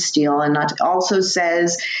not to steal and also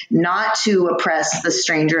says not to oppress the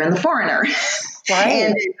stranger and the foreigner.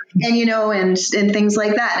 Right. and things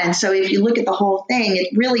like that. And so if you look at the whole thing, it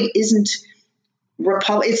really isn't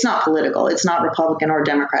it's not political. It's not Republican or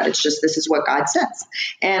Democrat. It's just, this is what God says.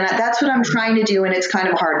 And that's what I'm trying to do. And it's kind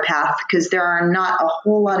of a hard path because there are not a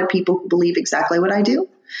whole lot of people who believe exactly what I do.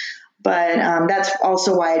 But that's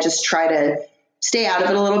also why I just try to stay out of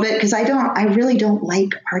it a little bit because I really don't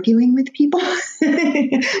like arguing with people.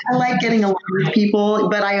 I like getting along with people,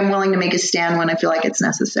 but I am willing to make a stand when I feel like it's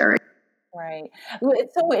necessary. Right.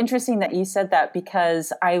 It's so interesting that you said that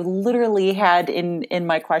because I literally had in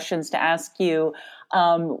my questions to ask you,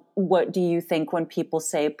 what do you think when people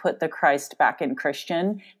say put the Christ back in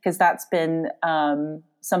Christian? Because that's been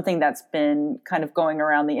something that's been kind of going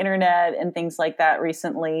around the internet and things like that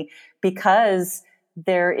recently, because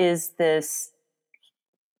there is this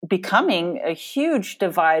becoming a huge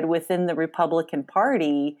divide within the Republican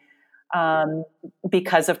Party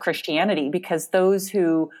because of Christianity, because those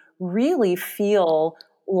who really feel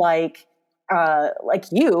like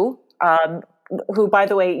you, who, by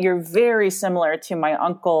the way, you're very similar to my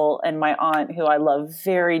uncle and my aunt, who I love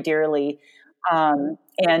very dearly, and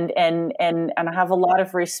I have a lot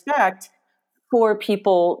of respect for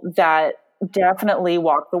people that definitely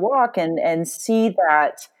walk the walk and see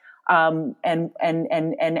that,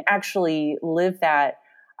 and actually live that.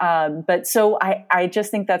 But so I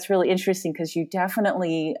just think that's really interesting because you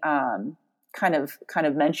definitely kind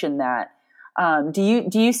of mentioned that. Do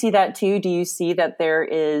you see that too? Do you see that there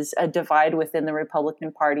is a divide within the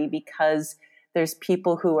Republican Party because there's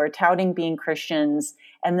people who are touting being Christians,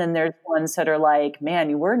 and then there's ones that are like, man,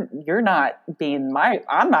 you're not being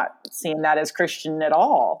I'm not seeing that as Christian at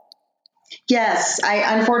all. Yes,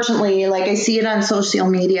 I unfortunately, like, I see it on social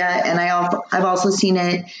media, and I've also seen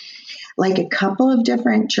it like a couple of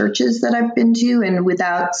different churches that I've been to, and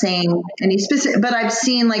without saying any specific, but I've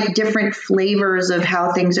seen like different flavors of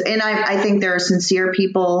how things, and I think there are sincere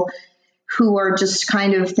people who are just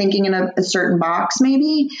kind of thinking in a certain box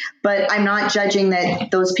maybe, but I'm not judging that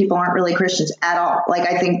those people aren't really Christians at all. Like,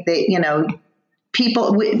 I think that,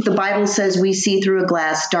 the Bible says we see through a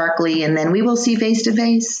glass darkly and then we will see face to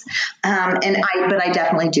face. But I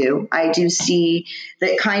definitely do. I do see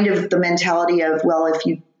that kind of the mentality of, well, if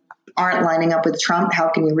you aren't lining up with Trump, how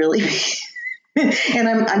can you really be? And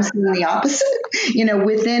I'm seeing the opposite,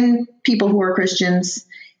 within people who are Christians.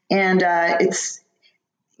 And it's,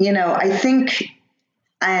 I think,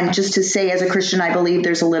 and just to say as a Christian, I believe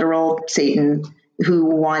there's a literal Satan who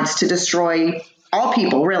wants to destroy all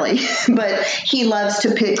people, really. But he loves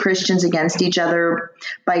to pit Christians against each other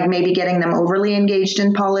by maybe getting them overly engaged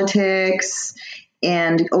in politics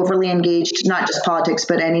and overly engaged, not just politics,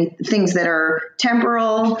 but any things that are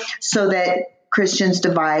temporal, so that Christians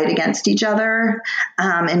divide against each other.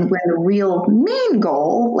 And when the real main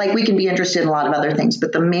goal, like we can be interested in a lot of other things,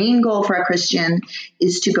 but the main goal for a Christian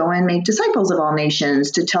is to go and make disciples of all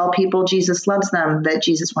nations, to tell people Jesus loves them, that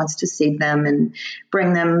Jesus wants to save them and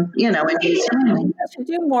bring them, into his family. To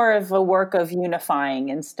do more of a work of unifying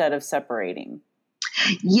instead of separating.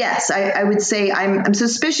 Yes, I would say I'm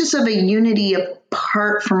suspicious of a unity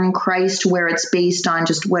apart from Christ where it's based on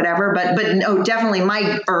just whatever, but no, definitely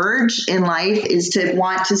my urge in life is to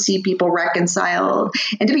want to see people reconciled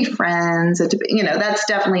and to be friends and to be, that's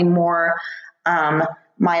definitely more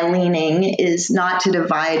my leaning is not to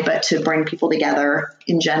divide, but to bring people together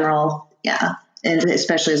in general. Yeah. And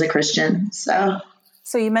especially as a Christian. So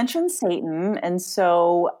you mentioned Satan. And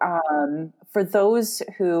so for those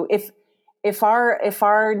who, if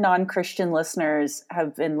our non-Christian listeners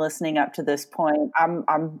have been listening up to this point,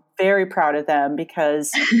 I'm very proud of them,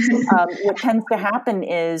 because what tends to happen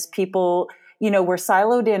is people, we're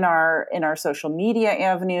siloed in our social media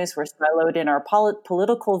avenues, we're siloed in our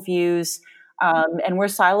political views, and we're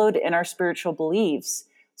siloed in our spiritual beliefs.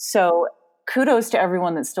 So kudos to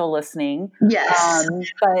everyone that's still listening. Yes.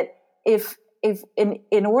 But if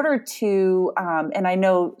in order to, and I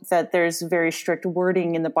know that there's very strict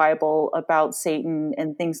wording in the Bible about Satan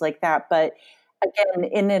and things like that, but again,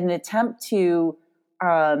 in an attempt to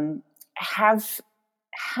have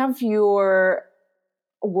your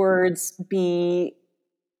words be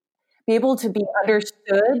able to be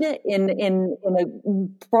understood in a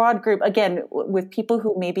broad group, again, with people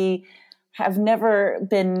who maybe have never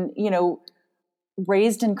been,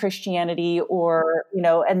 raised in Christianity, or,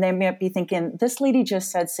 and they might be thinking, this lady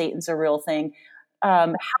just said Satan's a real thing.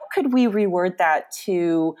 How could we reword that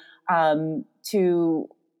to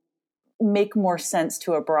make more sense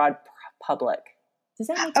to a broad public? Does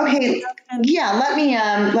that make sense? Okay.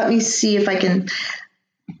 Yeah. Let me see if I can.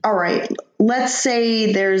 All right. Let's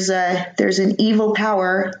say there's an evil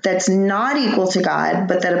power that's not equal to God,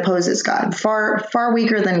 but that opposes God, far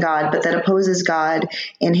weaker than God, but that opposes God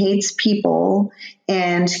and hates people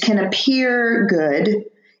and can appear good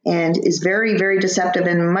and is very, very deceptive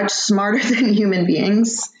and much smarter than human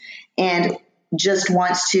beings and just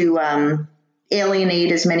wants to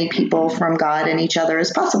alienate as many people from God and each other as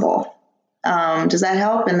possible. Does that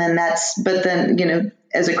help? And then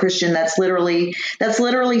as a Christian, that's literally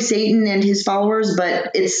Satan and his followers,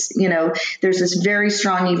 but it's, there's this very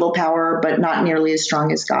strong evil power, but not nearly as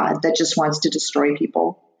strong as God, that just wants to destroy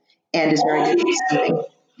people and is very good at deceiving.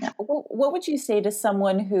 Yeah. What would you say to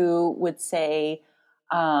someone who would say,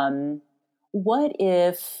 what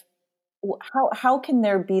if, how can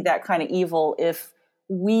there be that kind of evil if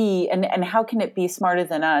we, and how can it be smarter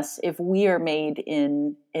than us if we are made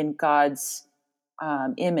in God's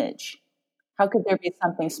image? How could there be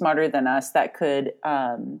something smarter than us that could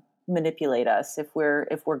manipulate us if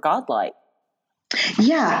we're godlike?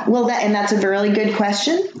 Yeah, well, that's a really good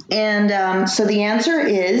question. And so the answer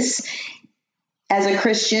is, as a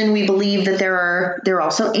Christian, we believe that there are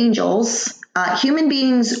also angels. Human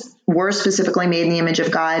beings were specifically made in the image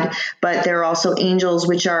of God, but there are also angels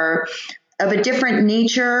which are of a different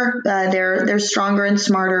nature. They're stronger and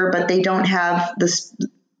smarter, but they don't have this,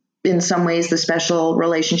 in some ways, the special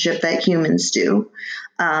relationship that humans do.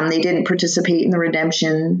 They didn't participate in the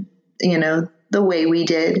redemption, the way we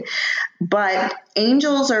did. But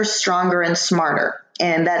angels are stronger and smarter,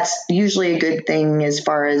 and that's usually a good thing as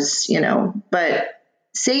far as, but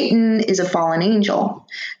Satan is a fallen angel.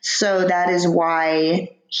 So that is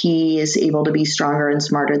why he is able to be stronger and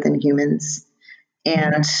smarter than humans,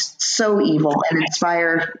 and so evil, and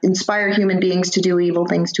inspire human beings to do evil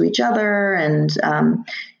things to each other. And,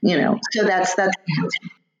 so that's.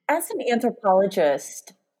 As an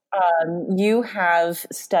anthropologist, you have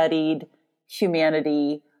studied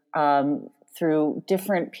humanity through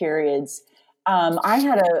different periods. I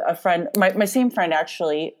had a friend, my same friend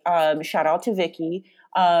actually, shout out to Vicky.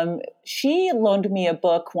 She loaned me a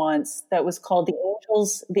book once that was called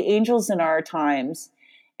The Angels in Our Times.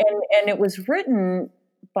 And it was written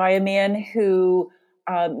by a man who,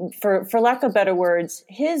 for lack of better words,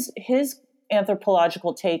 his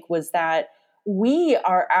anthropological take was that we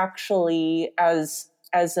are actually, as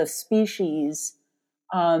a species,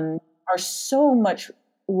 are so much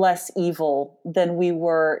less evil than we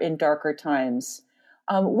were in darker times.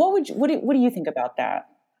 What do you think about that?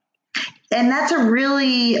 And that's a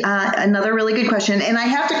really another really good question. And I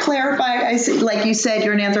have to clarify, like you said,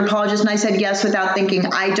 you're an anthropologist, and I said yes without thinking.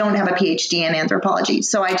 I don't have a PhD in anthropology.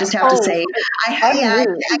 So I just have to say I, I'm yeah, rude.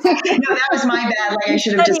 no, that was my bad. Like I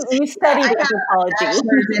should have just, You studied I have a anthropology.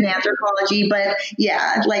 bachelor's in anthropology, but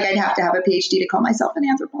yeah, like I'd have to have a PhD to call myself an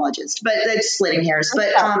anthropologist, but that's splitting hairs. But,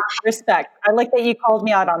 Respect. Respect. I like that you called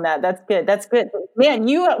me out on that. That's good. That's good. Man,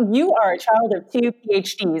 you are a child of two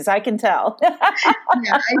PhDs. I can tell.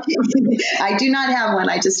 yeah, I do not have one.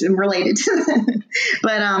 I just am related to them.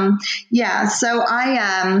 But, yeah, so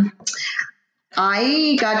I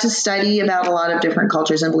got to study about a lot of different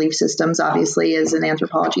cultures and belief systems, obviously, as an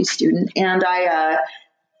anthropology student, and a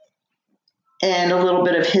little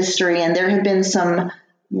bit of history. And there have been some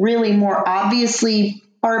really more obviously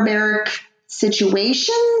barbaric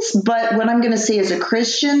situations. But what I'm going to say as a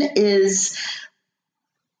Christian is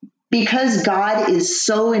because God is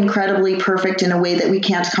so incredibly perfect in a way that we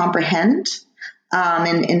can't comprehend,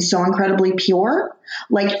 and so incredibly pure,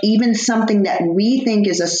 like even something that we think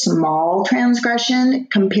is a small transgression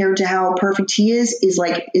compared to how perfect he is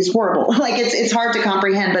horrible. Like it's hard to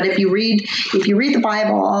comprehend. But if you read the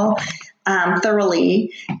Bible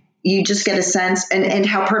thoroughly, you just get a sense and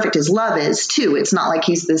how perfect his love is too. It's not like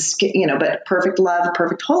he's this, but perfect love,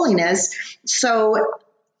 perfect holiness. So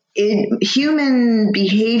human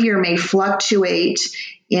behavior may fluctuate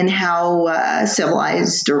in how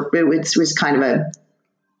civilized, or it was kind of a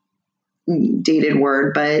dated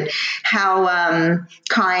word, but how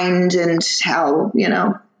kind and how,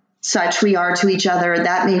 such we are to each other,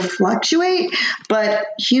 that may fluctuate. But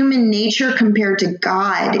human nature compared to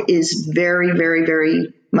God is very, very,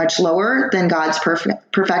 very much lower than God's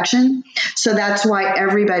perfection. So that's why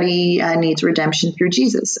everybody needs redemption through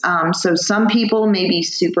Jesus. So some people may be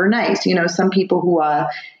super nice. Some people who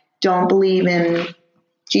don't believe in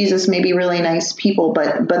Jesus may be really nice people,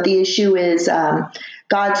 but the issue is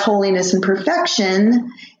God's holiness and perfection,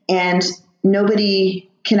 and nobody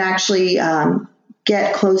can actually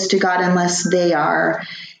get close to God unless they are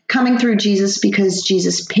coming through Jesus, because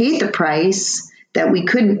Jesus paid the price that we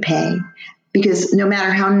couldn't pay. Because no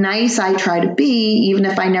matter how nice I try to be, even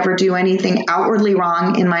if I never do anything outwardly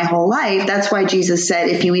wrong in my whole life, that's why Jesus said,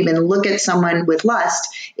 if you even look at someone with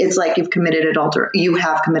lust, it's like you have committed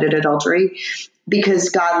adultery, because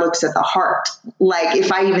God looks at the heart. Like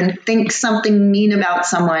if I even think something mean about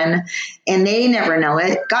someone and they never know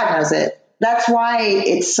it, God knows it. That's why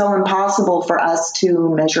it's so impossible for us to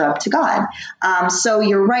measure up to God. So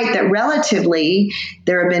you're right that relatively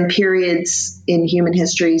there have been periods in human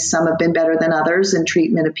history, some have been better than others in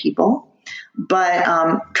treatment of people.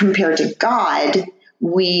 But compared to God,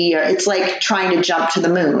 it's like trying to jump to the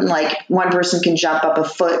moon. Like one person can jump up a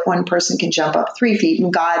foot, one person can jump up 3 feet,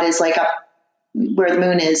 and God is like up where the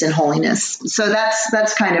moon is in holiness. So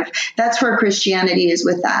that's where Christianity is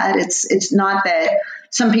with that. It's not that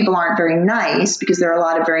some people aren't very nice, because there are a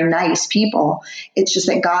lot of very nice people. It's just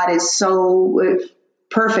that God is so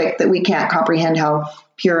perfect that we can't comprehend how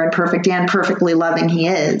pure and perfect and perfectly loving he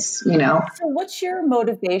is, So what's your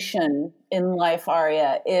motivation in life,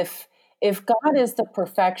 Aria? If God is the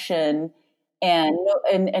perfection, and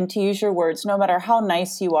to use your words, no matter how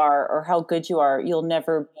nice you are or how good you are, you'll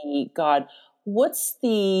never be God. What's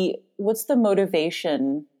the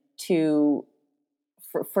motivation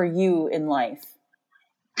for you in life?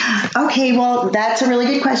 Okay, well, that's a really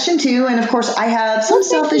good question too. And of course, I have some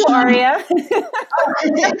selfish Aria.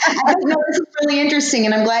 I know this is really interesting,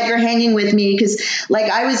 and I'm glad you're hanging with me, because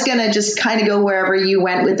I was going to just kind of go wherever you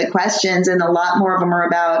went with the questions, and a lot more of them are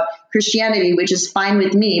about Christianity, which is fine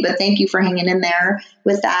with me, but thank you for hanging in there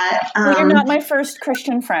with that. Well, you're not my first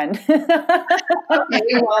Christian friend.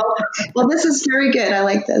 Okay, well, this is very good. I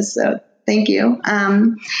like this. So thank you.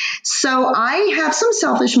 So I have some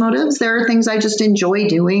selfish motives. There are things I just enjoy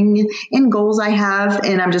doing and goals I have,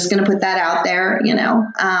 and I'm just going to put that out there,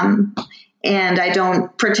 and I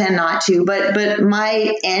don't pretend not to, but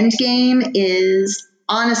my end game is,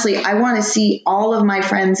 honestly, I want to see all of my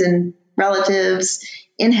friends and relatives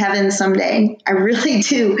in heaven someday. I really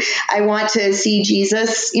do. I want to see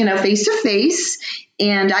Jesus, face to face.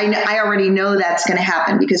 And I already know that's going to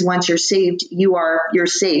happen, because once you're saved, you're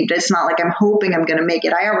saved. It's not like I'm hoping I'm going to make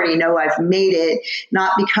it. I already know I've made it,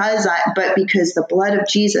 not but because the blood of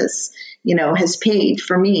Jesus, has paid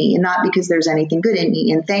for me, and not because there's anything good in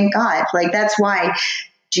me. And thank God, that's why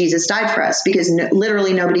Jesus died for us, because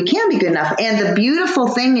literally nobody can be good enough. And the beautiful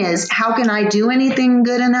thing is, how can I do anything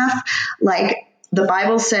good enough? The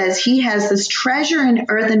Bible says he has this treasure in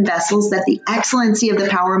earthen vessels, that the excellency of the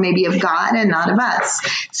power may be of God and not of us.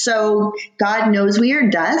 So God knows we are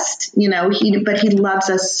dust, but he loves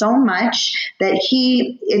us so much that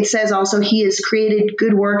it says also he has created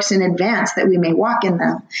good works in advance that we may walk in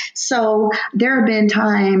them. So there have been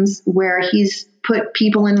times where he's put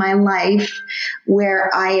people in my life where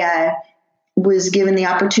I was given the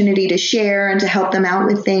opportunity to share and to help them out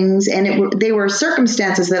with things. And they were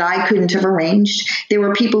circumstances that I couldn't have arranged. They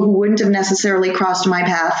were people who wouldn't have necessarily crossed my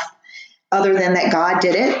path other than that God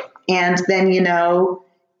did it. And then,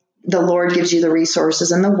 the Lord gives you the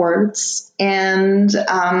resources and the words. And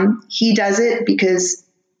he does it because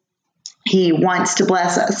he wants to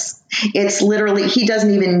bless us. It's literally, he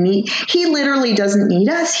literally doesn't need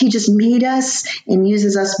us. He just made us and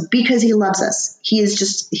uses us because he loves us.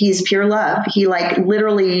 He's pure love. He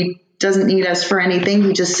literally doesn't need us for anything.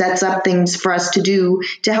 He just sets up things for us to do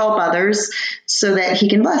to help others so that he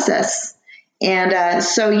can bless us. And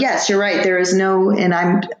so, yes, you're right. There is no, and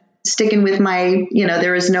I'm sticking with my,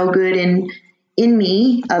 there is no good in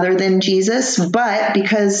me other than Jesus, but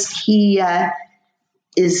because he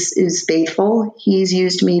is faithful, he's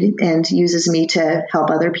used me and uses me to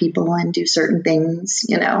help other people and do certain things,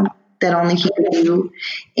 that only he can do.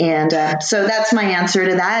 And so that's my answer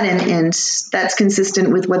to that. And that's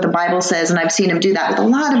consistent with what the Bible says. And I've seen him do that with a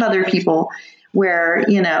lot of other people where,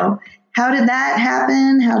 how did that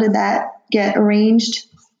happen? How did that get arranged?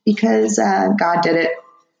 Because God did it.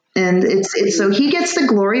 And it's so he gets the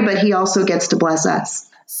glory, but he also gets to bless us.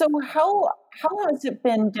 So how has it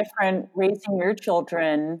been different raising your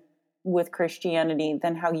children with Christianity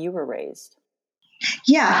than how you were raised?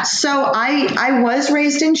 Yeah, so I was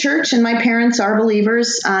raised in church, and my parents are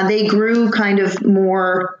believers. They grew kind of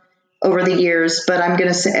more over the years, but I'm going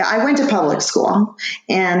to say I went to public school,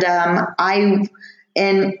 and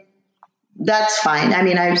and that's fine. I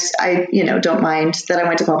mean, I don't mind that I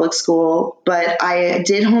went to public school, but I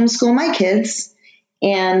did homeschool my kids,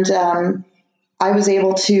 and I was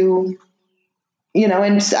able to, and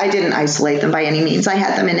I didn't isolate them by any means. I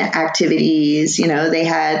had them in activities, they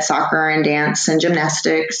had soccer and dance and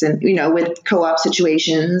gymnastics and, with co-op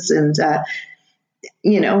situations and,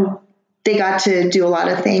 they got to do a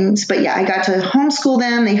lot of things, but yeah, I got to homeschool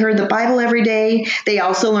them. They heard the Bible every day. They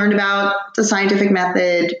also learned about the scientific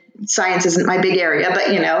method. Science isn't my big area, but,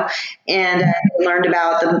 and learned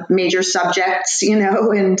about the major subjects,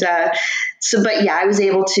 and but yeah, I was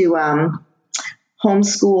able to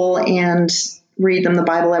homeschool and read them the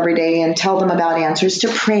Bible every day and tell them about answers to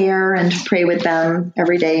prayer and pray with them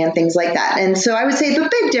every day and things like that. And so I would say the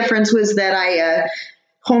big difference was that I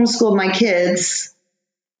homeschooled my kids.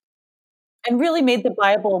 And really made the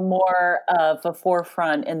Bible more of a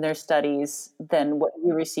forefront in their studies than what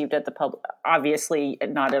you received at the public. Obviously,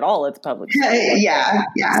 not at all at the public school. Yeah.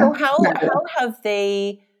 So how have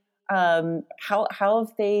they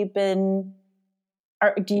been?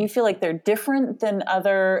 Do you feel like they're different than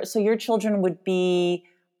other? So your children would be.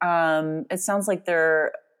 It sounds like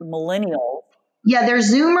they're millennials. Yeah, they're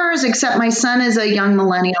Zoomers, except my son is a young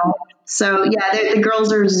millennial. So yeah, the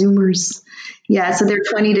girls are Zoomers. Yeah, so they're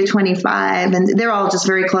 20 to 25, and they're all just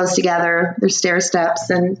very close together. They're stair steps,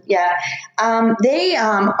 and yeah, they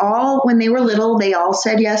all, when they were little, they all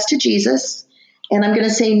said yes to Jesus. And I'm going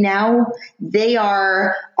to say now they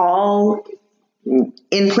are all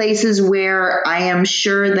in places where I am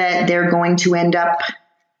sure that they're going to end up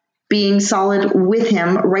being solid with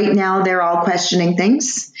him. Right now, they're all questioning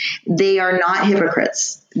things. They are not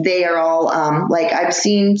hypocrites. They are all I've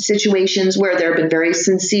seen situations where there have been very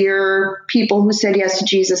sincere people who said yes to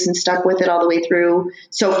Jesus and stuck with it all the way through.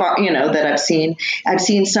 So far, that I've seen. I've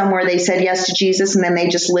seen some where they said yes to Jesus and then they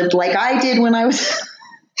just lived like I did when I was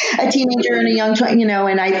a teenager and a young child,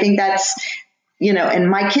 and I think that's, and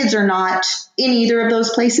my kids are not in either of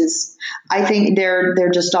those places. I think they're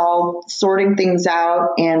just all sorting things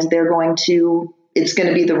out, and it's going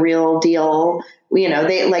to be the real deal.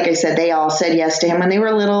 They, like I said, they all said yes to him when they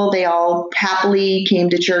were little. They all happily came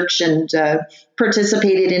to church and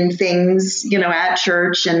participated in things, at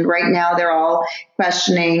church. And right now they're all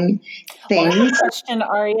questioning things. Well, I have a question,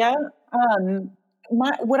 Aria.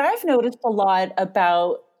 What I've noticed a lot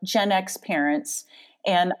about Gen X parents,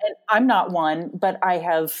 and I'm not one, but I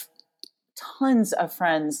have tons of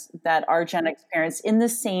friends that are Gen X parents in the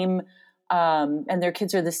same, and their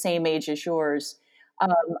kids are the same age as yours.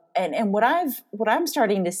 And what I'm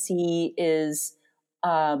starting to see is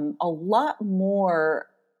a lot more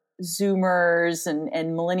Zoomers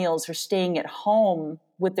and millennials are staying at home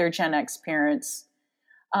with their Gen X parents.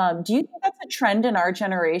 Do you think that's a trend in our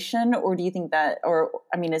generation, or do you think that,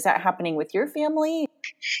 is that happening with your family?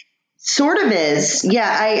 Sort of is.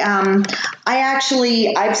 Yeah.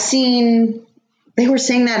 I've seen, they were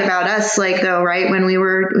saying that about us, right, when we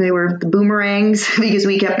were the boomerangs because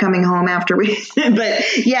we kept coming home after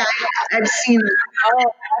but yeah, I've seen that.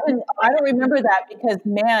 Oh, I don't remember that because,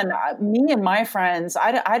 man, me and my friends,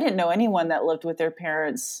 I didn't know anyone that lived with their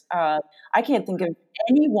parents. I can't think of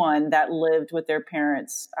anyone that lived with their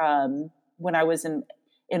parents when I was in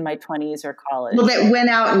my 20s or college. Well, that went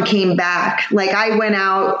out and came back. Like I went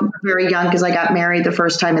out very young because I got married the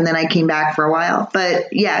first time, and then I came back for a while.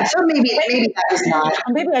 But yeah, so maybe that was not.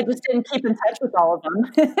 Maybe I just didn't keep in touch with all of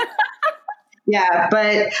them. Yeah,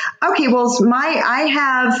 but okay. Well, I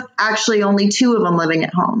have actually only two of them living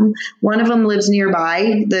at home. One of them lives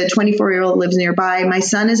nearby. The 24-year-old lives nearby. My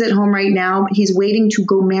son is at home right now. He's waiting to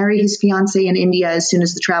go marry his fiance in India as soon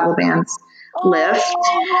as the travel bans lift.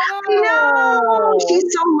 Oh, I know, wow. she's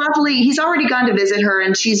so lovely. He's already gone to visit her,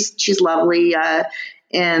 and she's lovely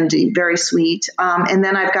and very sweet. And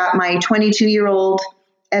then I've got my 22-year-old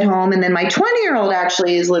at home, and then my 20-year-old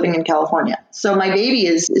actually is living in California. So my baby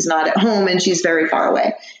is not at home, and she's very far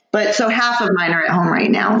away. But so half of mine are at home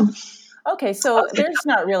right now. Okay, so there's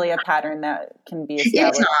not really a pattern that can be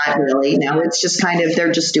established. It's not really. No, it's just kind of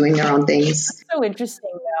they're just doing their own things. That's so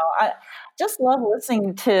interesting, though. I just love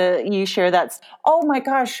listening to you share that. Oh my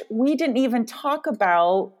gosh, we didn't even talk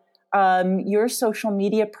about your social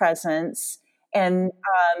media presence and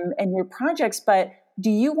your projects. But do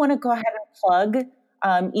you want to go ahead and plug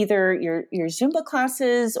either your Zumba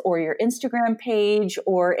classes or your Instagram page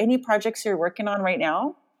or any projects you're working on right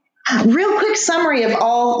now? Real quick summary of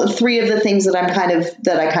all three of the things that I kind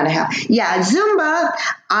of have. Yeah, Zumba.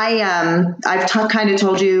 I've kind of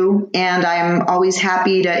told you, and I'm always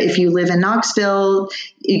happy to, if you live in Knoxville,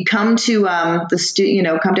 you come to come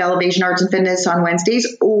to Elevation Arts and Fitness on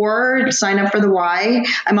Wednesdays, or sign up for the Y.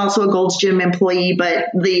 I'm also a Gold's Gym employee, but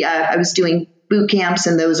I was doing boot camps,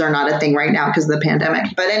 and those are not a thing right now because of the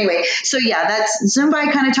pandemic. But anyway, so yeah, that's Zumba I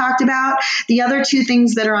kind of talked about. The other two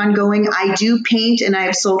things that are ongoing, I do paint, and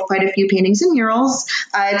I've sold quite a few paintings and murals.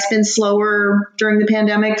 It's been slower during the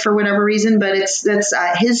pandemic for whatever reason, but that's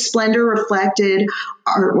His Splendor Reflected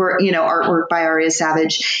artwork by Aria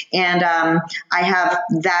Savage. And I have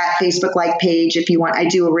that Facebook like page if you want. I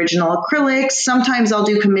do original acrylics. Sometimes I'll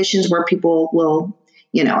do commissions where people will,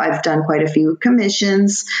 I've done quite a few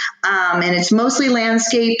commissions, and it's mostly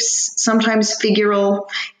landscapes, sometimes figural.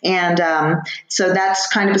 And so that's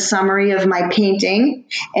kind of a summary of my painting.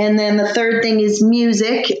 And then the third thing is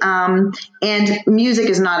music. And music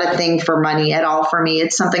is not a thing for money at all for me.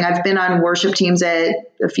 It's something I've been on worship teams at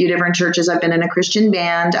a few different churches. I've been in a Christian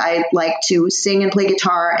band. I like to sing and play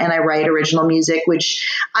guitar, and I write original music, which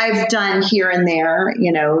I've done here and there,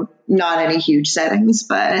 not any huge settings,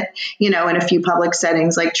 but, in a few public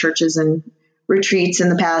settings like churches and retreats in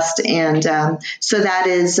the past. And so that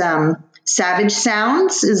is Savage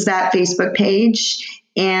Sounds is that Facebook page.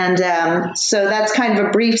 And so that's kind of a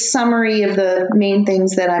brief summary of the main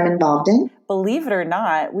things that I'm involved in. Believe it or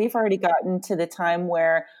not, we've already gotten to the time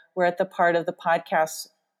where we're at the part of the podcast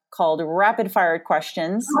called Rapid Fire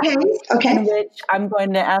Questions. Okay. In which I'm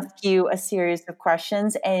going to ask you a series of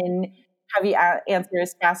questions and have you answer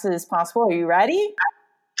as fast as possible. Are you ready?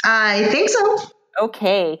 I think so.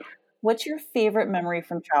 Okay. What's your favorite memory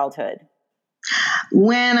from childhood?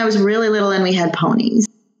 When I was really little and we had ponies.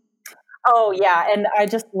 Oh, yeah. And I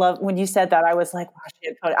just love when you said that. I was like,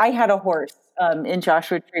 wow, I had a horse in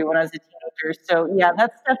Joshua Tree when I was a teenager. So, yeah,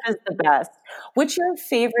 that stuff is the best. What's your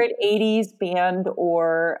favorite 80s band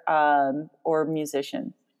or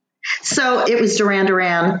musician? So it was Duran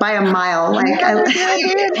Duran by a mile. Yes.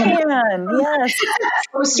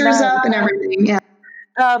 Posters up and everything. Yeah.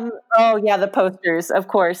 The posters, of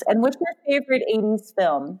course. And what's your favorite 80s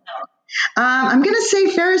film? I'm going to say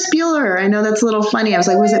Ferris Bueller. I know that's a little funny. I was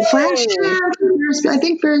like, was it Flash? I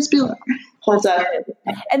think Ferris Bueller holds up.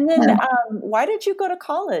 And then why did you go to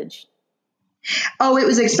college? Oh, it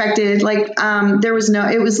was expected.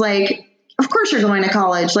 It was like, of course you're going to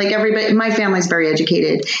college. Like everybody, my family's very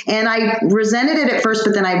educated, and I resented it at first,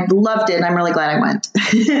 but then I loved it, and I'm really glad I went.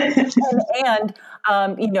 and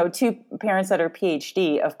two parents that are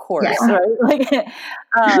PhD, of course, yeah. Right?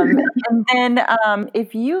 And then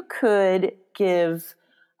if you could give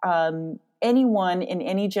anyone in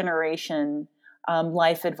any generation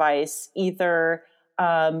life advice, either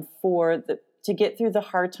to get through the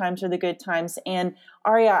hard times or the good times, and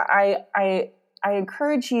Aria, I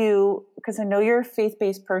encourage you, because I know you're a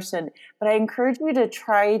faith-based person, but I encourage you to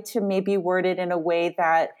try to maybe word it in a way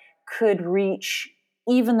that could reach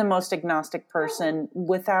even the most agnostic person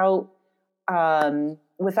without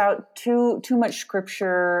too much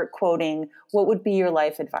scripture quoting. What would be your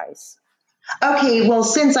life advice? Okay, well,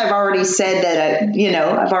 since I've already said that,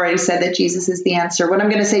 Jesus is the answer, what I'm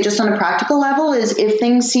going to say just on a practical level is if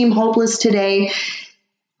things seem hopeless today,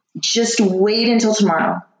 just wait until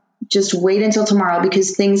tomorrow. Just wait until tomorrow,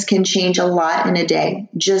 because things can change a lot in a day.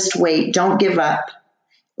 Just wait. Don't give up.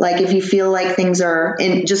 Like if you feel like things are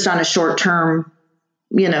just on a short term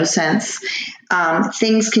sense.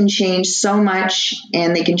 Things can change so much,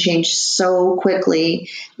 and they can change so quickly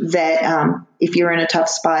that if you're in a tough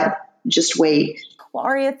spot, just wait. Well,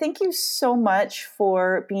 Aria, thank you so much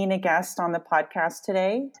for being a guest on the podcast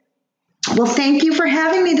today. Well, thank you for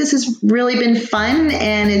having me. This has really been fun,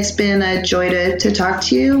 and it's been a joy to talk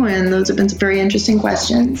to you, and those have been some very interesting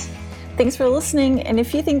questions. Thanks for listening, and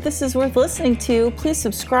if you think this is worth listening to, please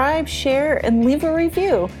subscribe, share, and leave a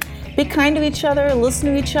review. Be kind to each other,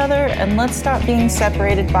 listen to each other, and let's stop being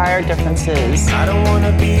separated by our differences. I don't want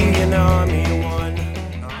to be an army.